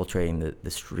infiltrating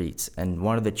the streets. And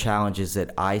one of the challenges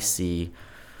that I see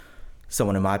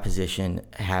someone in my position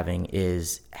having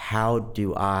is, how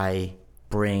do I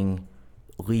bring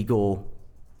legal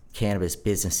cannabis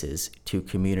businesses to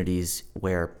communities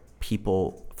where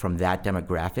people from that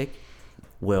demographic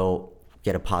will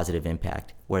get a positive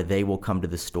impact, where they will come to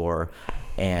the store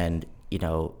and,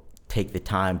 take the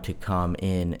time to come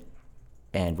in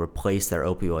and replace their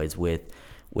opioids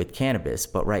with cannabis.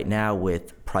 But right now,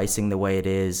 with pricing the way it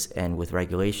is and with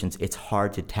regulations, it's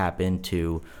hard to tap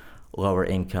into lower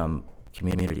income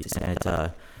communities. And it's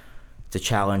a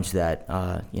challenge that,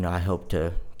 I hope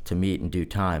to meet in due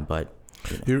time. But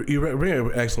you bring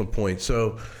up an excellent point.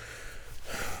 So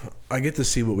I get to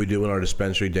see what we do in our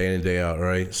dispensary day in and day out,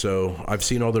 right? So I've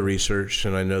seen all the research,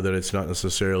 and I know that it's not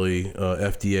necessarily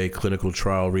FDA clinical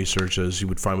trial research as you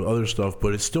would find with other stuff,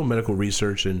 but it's still medical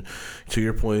research. And to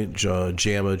your point,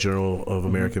 JAMA, Journal of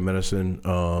American Medicine,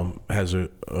 has a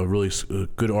really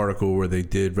good article where they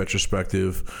did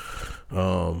retrospective.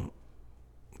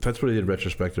 That's what they did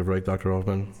retrospective, right, Dr.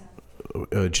 Hoffman?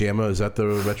 JAMA, is that the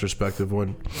retrospective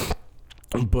one?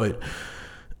 But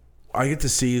I get to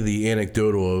see the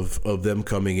anecdotal of them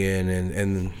coming in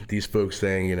and these folks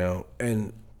saying,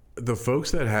 and the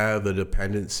folks that have the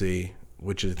dependency,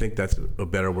 which I think that's a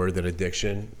better word than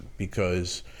addiction,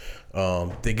 because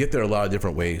they get there a lot of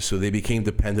different ways. So they became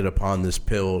dependent upon this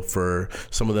pill. For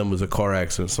some of them was a car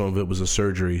accident, some of it was a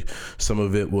surgery, some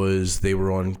of it was they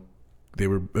were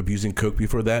abusing coke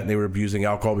before that, and they were abusing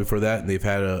alcohol before that, and they've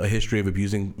had a history of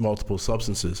abusing multiple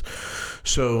substances.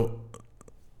 So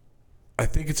I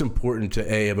think it's important to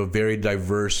have a very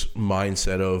diverse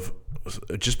mindset of,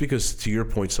 just because, to your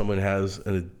point, someone has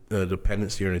a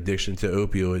dependency or an addiction to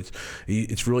opioids,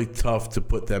 it's really tough to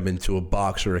put them into a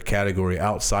box or a category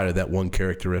outside of that one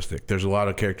characteristic. There's a lot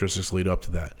of characteristics lead up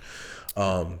to that.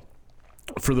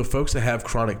 For the folks that have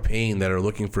chronic pain that are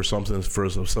looking for something for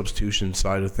the substitution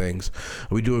side of things,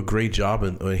 we do a great job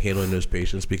in handling those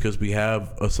patients because we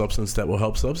have a substance that will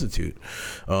help substitute.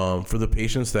 For the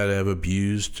patients that have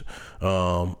abused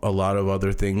a lot of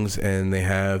other things and they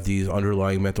have these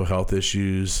underlying mental health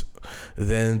issues,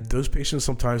 then those patients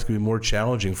sometimes can be more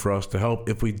challenging for us to help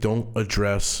if we don't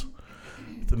address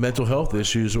the mental health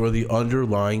issues or the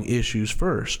underlying issues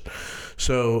first.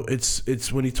 So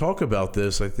it's when you talk about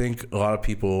this, I think a lot of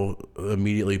people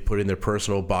immediately put in their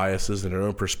personal biases and their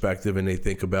own perspective, and they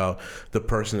think about the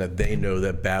person that they know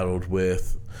that battled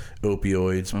with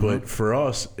opioids. But for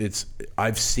us,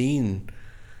 I've seen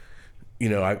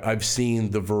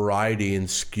the variety and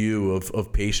skew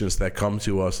of patients that come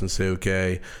to us and say,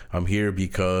 okay, I'm here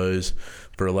because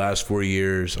for the last 4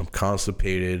 years, I'm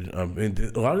constipated. And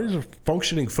a lot of these are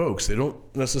functioning folks. They don't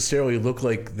necessarily look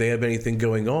like they have anything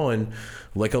going on,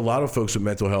 like a lot of folks with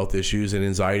mental health issues and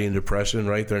anxiety and depression,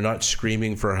 right? They're not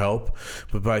screaming for help,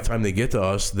 but by the time they get to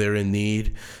us, they're in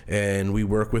need, and we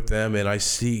work with them. And I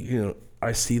see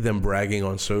them bragging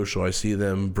on social. I see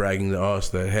them bragging to us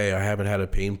that, hey, I haven't had a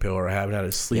pain pill, or I haven't had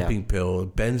a sleeping pill,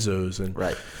 benzos, and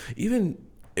right. even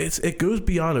it goes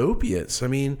beyond opiates. I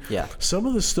mean, some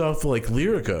of the stuff like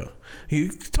Lyrica. You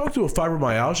talk to a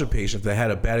fibromyalgia patient that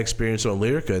had a bad experience on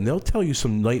Lyrica, and they'll tell you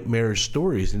some nightmarish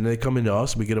stories. And they come into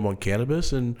us, and we get them on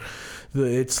cannabis, and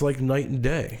it's like night and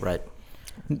day. Right.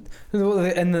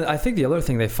 And I think the other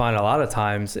thing they find a lot of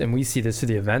times, and we see this through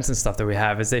the events and stuff that we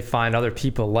have, is they find other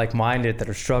people like-minded that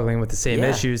are struggling with the same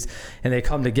issues, and they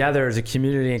come together as a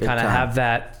community and kind of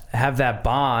have that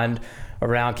bond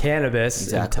around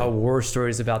cannabis and tell war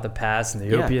stories about the past and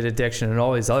the opiate addiction and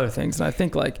all these other things. And I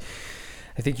think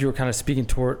you were kind of speaking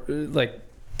toward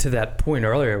to that point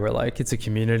earlier, where like it's a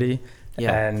community.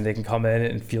 And they can come in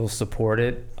and feel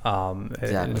supported. And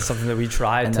it's something that we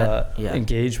try to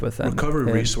engage with them.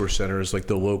 Recovery Resource Centers, like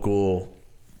the local,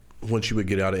 once you would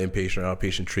get out of inpatient or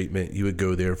outpatient treatment, you would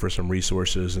go there for some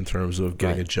resources in terms of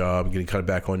getting a job, getting kind of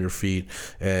back on your feet.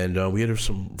 And we had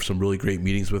some really great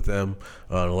meetings with them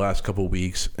in the last couple of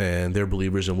weeks, and they're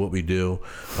believers in what we do.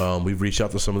 We've reached out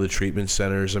to some of the treatment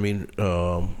centers. I mean,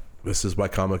 this is why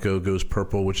Comico Goes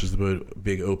Purple, which is the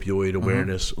big opioid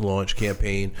awareness launch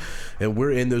campaign. And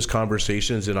we're in those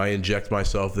conversations, and I inject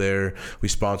myself there. We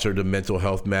sponsored the Mental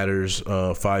Health Matters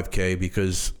 5K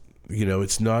because,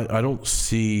 it's not,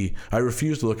 I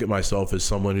refuse to look at myself as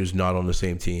someone who's not on the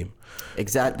same team.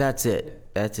 That's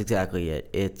it. That's exactly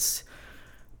it. It's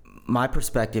my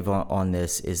perspective on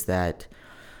this is that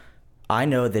I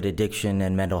know that addiction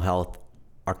and mental health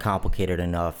are complicated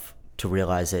enough to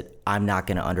realize that I'm not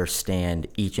going to understand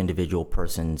each individual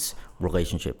person's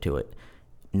relationship to it,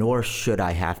 nor should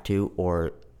I have to,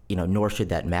 or nor should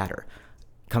that matter.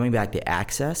 Coming back to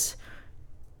access,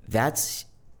 that's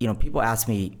people ask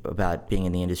me about being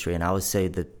in the industry, and I would say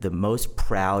that the most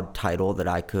proud title that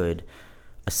I could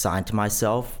assign to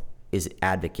myself is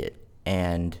advocate.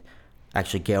 And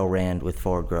actually, Gail Rand with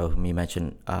Forward Grow, whom you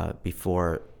mentioned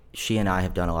before, she and I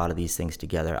have done a lot of these things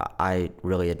together. I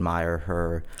really admire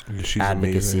her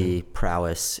advocacy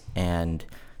prowess, and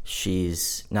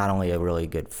she's not only a really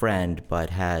good friend, but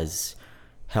has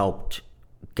helped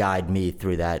guide me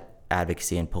through that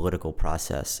advocacy and political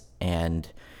process.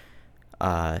 And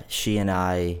she and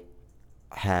I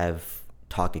have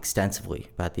talked extensively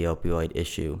about the opioid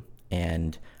issue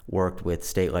and worked with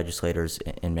state legislators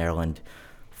in Maryland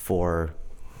for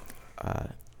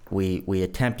we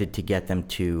attempted to get them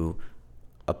to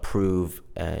approve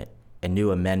a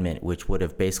new amendment, which would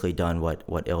have basically done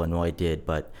what Illinois did,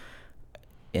 but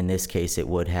in this case, it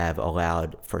would have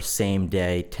allowed for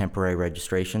same-day temporary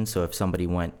registration. So if somebody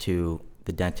went to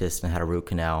the dentist and had a root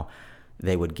canal,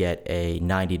 they would get a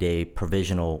 90-day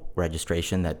provisional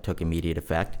registration that took immediate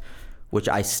effect, which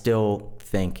I still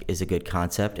think is a good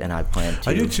concept, and I plan to.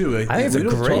 I do too. I think it's a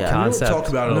great concept. We don't talk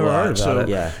about it a lot. So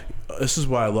yeah. This is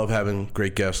why I love having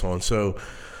great guests on. So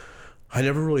I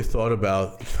never really thought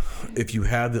about if you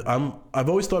have I've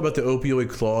always thought about the opioid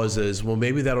clause as, well,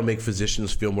 maybe that'll make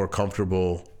physicians feel more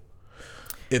comfortable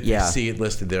if they see it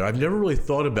listed there. I've never really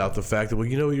thought about the fact that, well,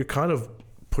 you're kind of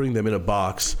putting them in a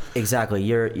box. Exactly.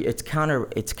 It's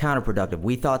counterproductive.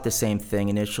 We thought the same thing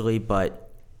initially, but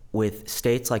with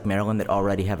states like Maryland that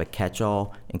already have a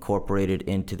catch-all incorporated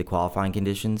into the qualifying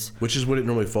conditions, which is what it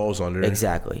normally falls under.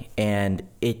 Exactly. And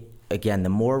the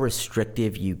more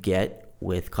restrictive you get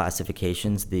with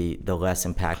classifications, the less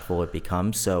impactful it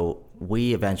becomes. So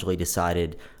we eventually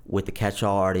decided, with the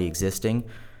catch-all already existing,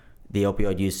 the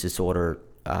opioid use disorder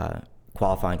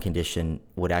qualifying condition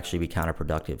would actually be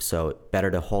counterproductive. So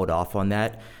better to hold off on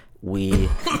that. We're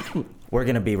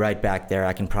going to be right back there.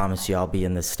 I can promise you I'll be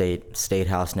in the state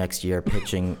house next year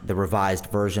pitching the revised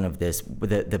version of this.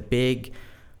 The big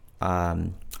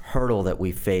hurdle that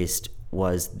we faced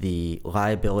was the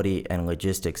liability and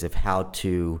logistics of how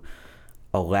to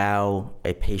allow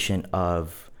a patient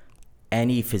of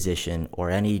any physician or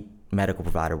any medical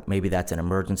provider, maybe that's an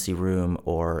emergency room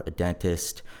or a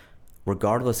dentist,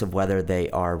 regardless of whether they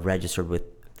are registered with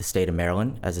the state of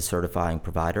Maryland as a certifying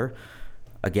provider.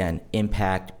 Again,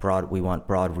 impact, we want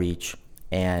broad reach,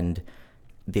 and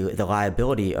the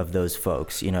liability of those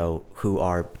folks, who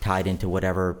are tied into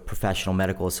whatever professional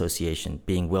medical association,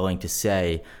 being willing to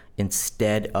say,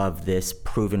 instead of this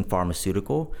proven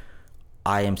pharmaceutical,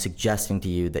 I am suggesting to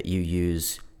you that you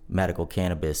use medical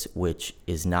cannabis, which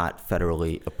is not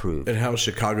federally approved. And how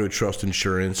Chicago Trust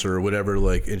Insurance or whatever,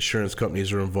 like, insurance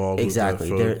companies are involved.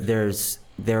 Exactly. With that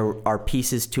there are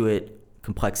pieces to it,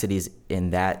 complexities in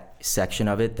that section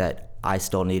of it that I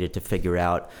still needed to figure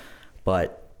out.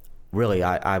 But really,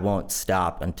 I won't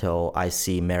stop until I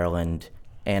see Maryland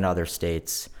and other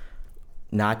states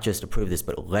not just approve this,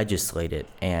 but legislate it.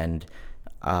 And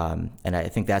I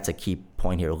think that's a key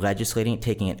point here. Legislating it,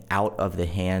 taking it out of the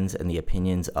hands and the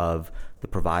opinions of the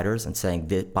providers and saying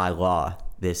that by law,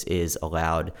 this is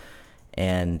allowed.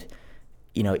 And,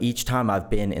 each time I've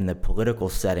been in the political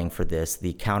setting for this,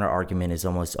 the counter argument is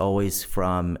almost always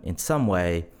from, in some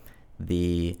way,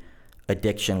 the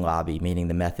addiction lobby, meaning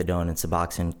the methadone and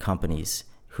Suboxone companies,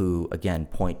 who, again,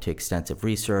 point to extensive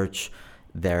research.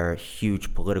 They're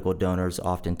huge political donors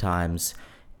oftentimes.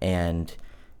 And,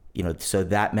 so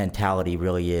that mentality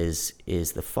really is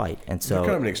the fight. And so they're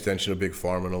kind of an extension of Big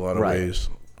Pharma in a lot of ways.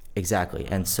 Exactly.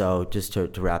 And so just to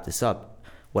wrap this up,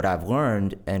 what I've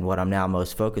learned and what I'm now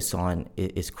most focused on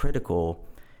is critical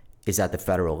is at the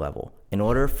federal level. In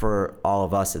order for all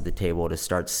of us at the table to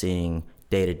start seeing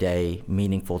day-to-day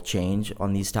meaningful change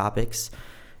on these topics,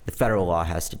 the federal law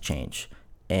has to change.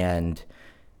 And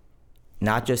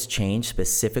not just change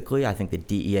specifically, I think the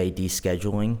DEA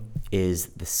descheduling is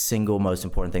the single most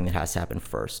important thing that has to happen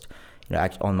first.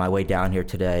 On my way down here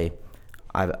today,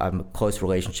 I'm a close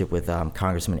relationship with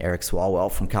Congressman Eric Swalwell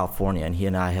from California, and he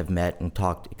and I have met and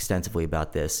talked extensively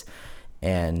about this.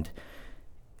 And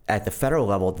at the federal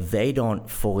level, they don't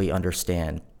fully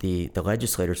understand, the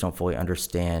legislators don't fully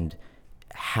understand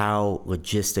how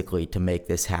logistically to make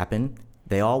this happen.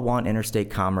 They all want interstate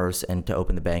commerce and to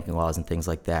open the banking laws and things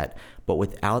like that. But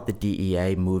without the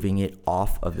DEA moving it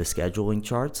off of the scheduling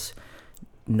charts,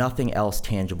 nothing else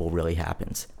tangible really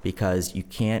happens, because you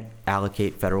can't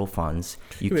allocate federal funds.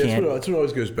 That's what it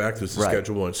always goes back to,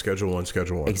 Schedule 1, Schedule 1,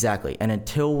 Schedule 1. Exactly. And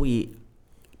until we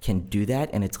can do that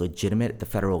and it's legitimate at the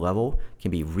federal level,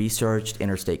 can be researched,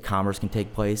 interstate commerce can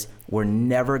take place, we're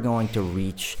never going to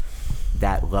reach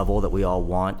that level that we all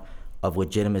want of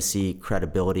legitimacy,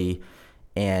 credibility,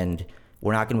 and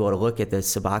we're not going to be able to look at the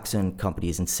Suboxone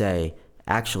companies and say,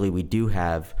 actually, we do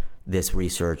have this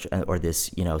research or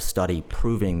this study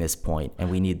proving this point, and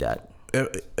we need that.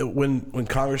 When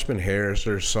Congressman Harris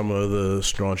or some of the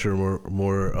stauncher,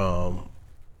 more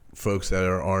folks that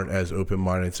aren't as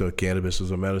open-minded to cannabis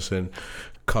as a medicine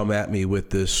come at me with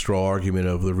this straw argument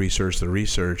of the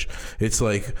research, it's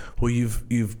like, well,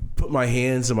 you've put my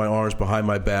hands and my arms behind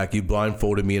my back, you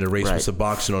blindfolded me in a race with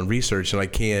Suboxone on research, and I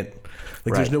can't.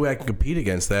 There's no way I can compete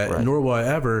against that, nor will I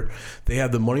ever. They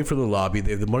have the money for the lobby. They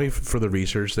have the money for the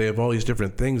research. They have all these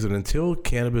different things. And until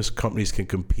cannabis companies can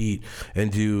compete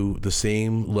and do the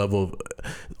same level of...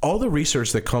 All the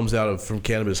research that comes out from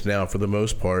cannabis now, for the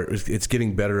most part, it's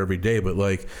getting better every day. But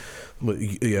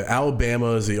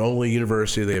Alabama is the only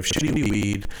university. They have shitty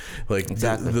weed.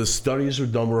 Exactly. The studies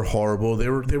were horrible.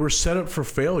 They were set up for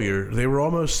failure. They were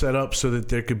almost set up so that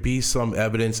there could be some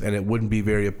evidence and it wouldn't be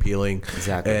very appealing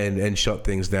and shut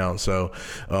things down. So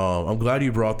I'm glad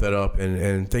you brought that up,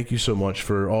 and thank you so much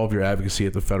for all of your advocacy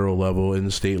at the federal level and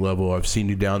the state level. I've seen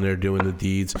you down there doing the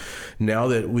deeds. Now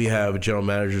that we have general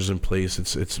managers in place,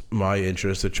 it's my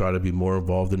interest to try to be more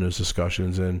involved in those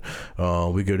discussions, and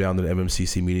we go down to the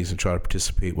MMCC meetings and try to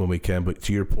participate when we can. But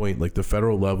to your point, the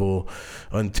federal level,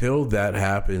 until that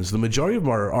happens, the majority of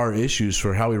our issues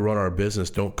for how we run our business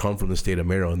don't come from the state of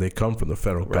Maryland. They come from the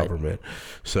federal government.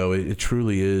 So it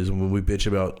truly is. When we bitch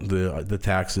about the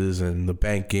taxes and the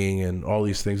banking and all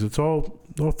these things, it's all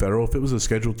federal. If it was a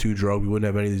Schedule 2 drug, we wouldn't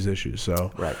have any of these issues.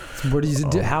 So what do you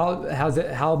do?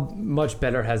 How much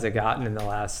better has it gotten in the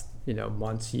last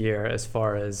months, year, as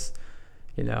far as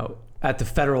at the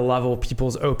federal level,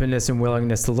 people's openness and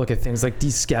willingness to look at things like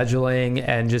descheduling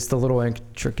and just the little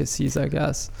intricacies, I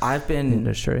guess? I've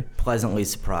been pleasantly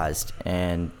surprised,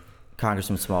 and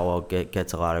Congressman Swalwell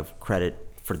gets a lot of credit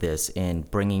for this in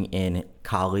bringing in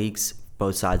colleagues,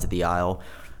 both sides of the aisle.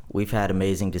 We've had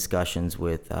amazing discussions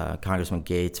with Congressman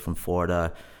Gates from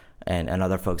Florida and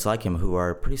other folks like him who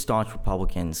are pretty staunch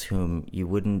Republicans whom you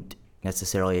wouldn't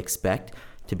necessarily expect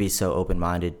to be so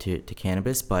open-minded to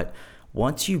cannabis. But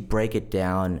once you break it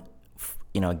down,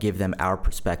 give them our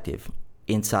perspective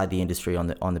inside the industry on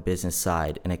the business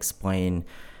side and explain,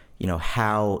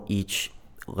 how each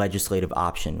legislative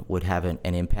option would have an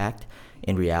impact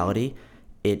in reality,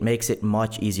 it makes it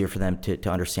much easier for them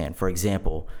to understand. For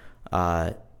example,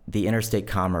 the interstate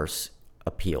commerce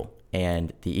appeal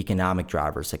and the economic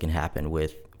drivers that can happen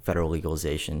with federal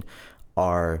legalization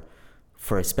are,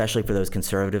 especially for those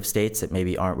conservative states that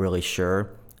maybe aren't really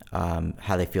sure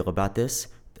how they feel about this,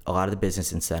 a lot of the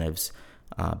business incentives,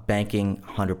 banking,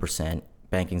 100%.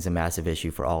 Banking's a massive issue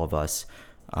for all of us.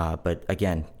 But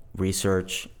again,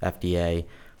 research, FDA,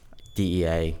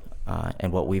 DEA,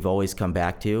 and what we've always come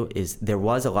back to is there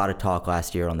was a lot of talk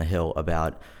last year on the Hill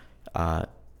about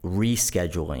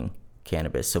rescheduling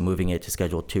cannabis, so moving it to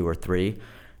Schedule 2 or 3.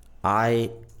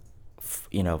 I,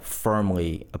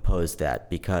 firmly oppose that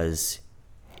because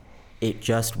it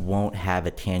just won't have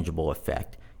a tangible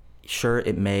effect. Sure,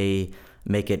 it may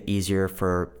make it easier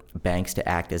for banks to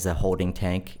act as a holding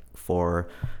tank for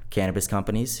cannabis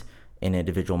companies in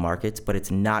individual markets, but it's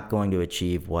not going to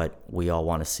achieve what we all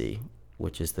want to see,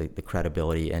 which is the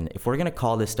credibility. And if we're going to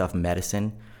call this stuff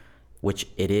medicine, which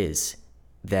it is,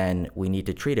 then we need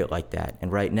to treat it like that.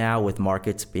 And right now, with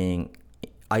markets being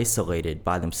isolated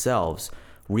by themselves,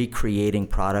 recreating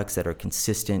products that are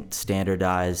consistent,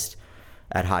 standardized,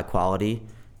 at high quality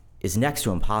is next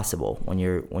to impossible when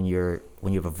you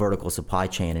have a vertical supply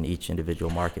chain in each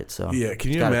individual market. So yeah,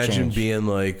 can you imagine being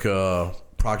like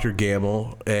Procter &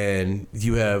 Gamble and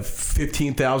you have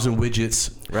 15,000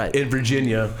 widgets in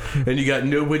Virginia and you got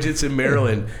no widgets in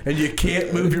Maryland and you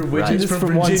can't move your widgets from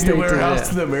Virginia warehouse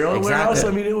to the Maryland warehouse?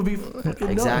 I mean, it would be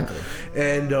fucking dumb.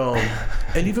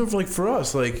 And even for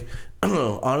us, like,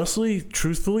 honestly,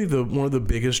 truthfully, one of the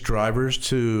biggest drivers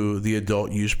to the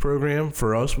adult use program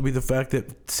for us would be the fact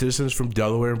that citizens from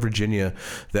Delaware and Virginia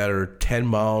that are 10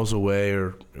 miles away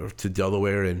or to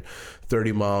Delaware and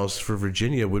 30 miles for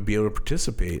Virginia would be able to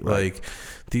participate. Right. Like,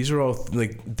 these are all,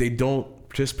 like, they don't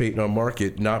participate in our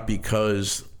market not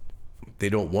because they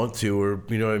don't want to, or,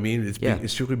 you know what I mean?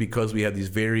 It's strictly because we have these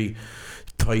very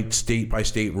tight state by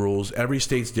state rules. Every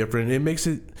state's different. And it makes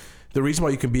it, the reason why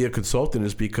you can be a consultant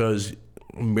is because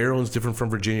Maryland's different from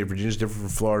Virginia. Virginia's different from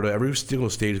Florida. Every single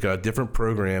state has got a different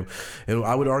program. And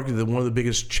I would argue that one of the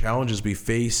biggest challenges we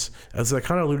face, as I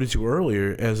kind of alluded to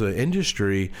earlier, as an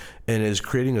industry and as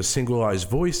creating a singleized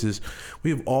voice, is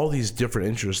we have all these different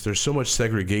interests. There's so much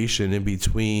segregation in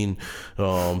between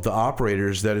the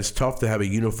operators that it's tough to have a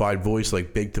unified voice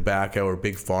like big tobacco or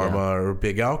big pharma or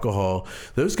big alcohol.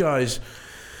 Those guys,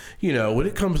 you know, when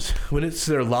it's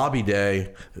their lobby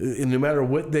day, and no matter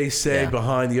what they say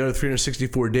behind the other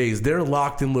 364 days, they're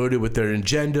locked and loaded with their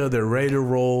agenda. They're ready to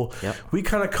roll. Yep. We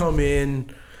kind of come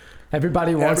in.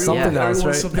 Everybody wants something else,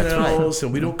 right? Something else,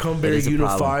 and we don't come very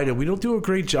unified, and we don't do a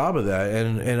great job of that.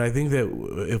 And I think that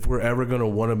if we're ever going to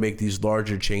want to make these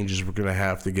larger changes, we're going to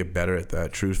have to get better at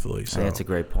that, truthfully. So I think that's a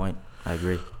great point. I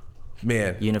agree.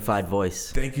 Man, unified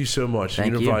voice. Thank you so much,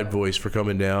 Unified Voice, for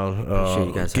coming down. Appreciate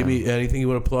you guys. Give me anything you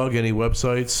want to plug, any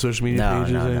websites, social media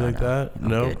pages, anything like that?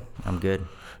 I'm good.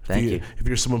 Thank you. If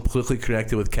you're someone politically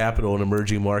connected with capital in an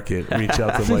emerging market, reach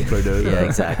out to Mike Cardozo. Yeah,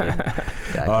 exactly.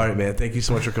 All right, man. Thank you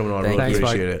so much for coming on. I really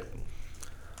appreciate it.